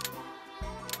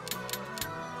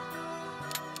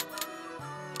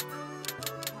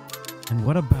 And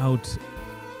what about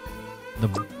the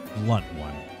blunt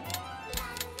one?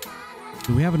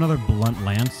 Do we have another blunt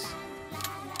lance?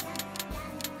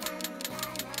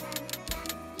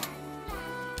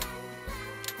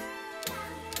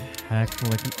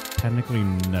 Technically,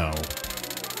 no.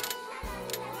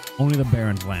 Only the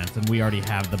Baron's Lance, and we already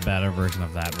have the better version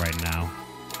of that right now.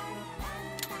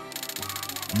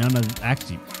 None of...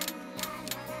 Actually,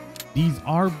 these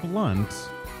are blunt,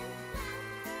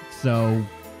 so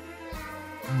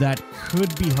that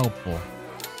could be helpful.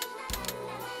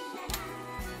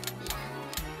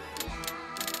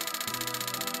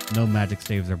 No magic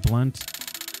staves are blunt,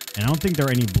 and I don't think there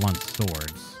are any blunt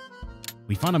swords.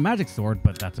 We found a magic sword,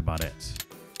 but that's about it.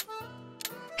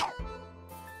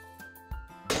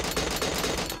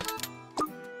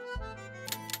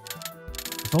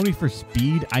 If only for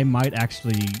speed, I might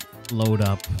actually load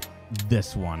up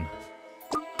this one.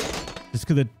 Just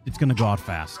because it's going to go out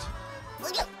fast.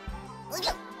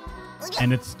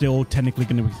 And it's still technically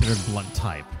going to be considered blunt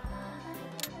type.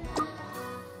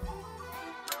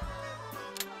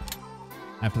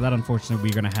 After that, unfortunately,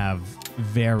 we're going to have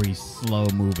very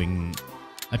slow-moving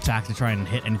attacks to try and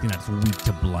hit anything that's weak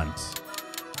to blunt.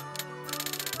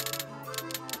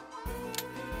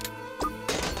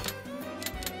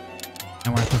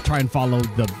 And we're going to have to try and follow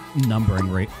the numbering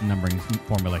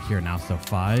formula here now. So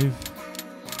 5.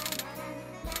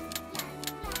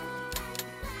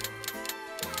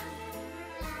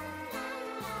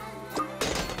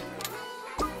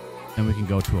 Then we can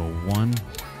go to a 1.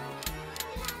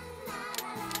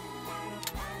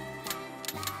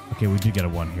 Okay, we do get a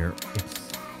 1 here.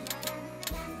 It's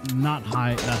not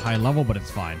that high level, but it's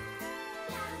fine.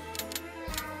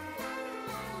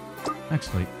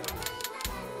 Actually,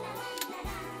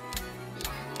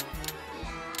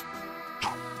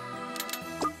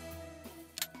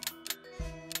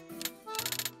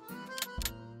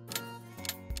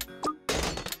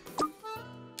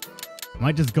 I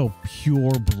might just go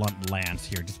pure blunt lance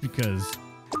here, just because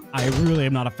I really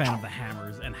am not a fan of the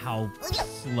hammers and how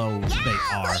slow they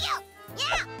are.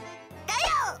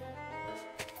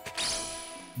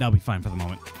 That'll be fine for the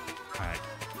moment. All right.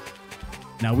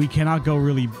 Now we cannot go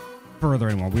really further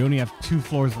anymore. We only have 2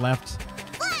 floors left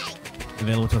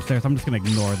available to upstairs. I'm just going to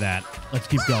ignore that. Let's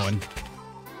keep going.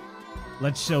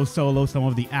 Let's show Solo some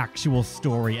of the actual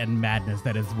story and madness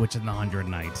that is Witch in the 100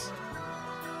 Nights.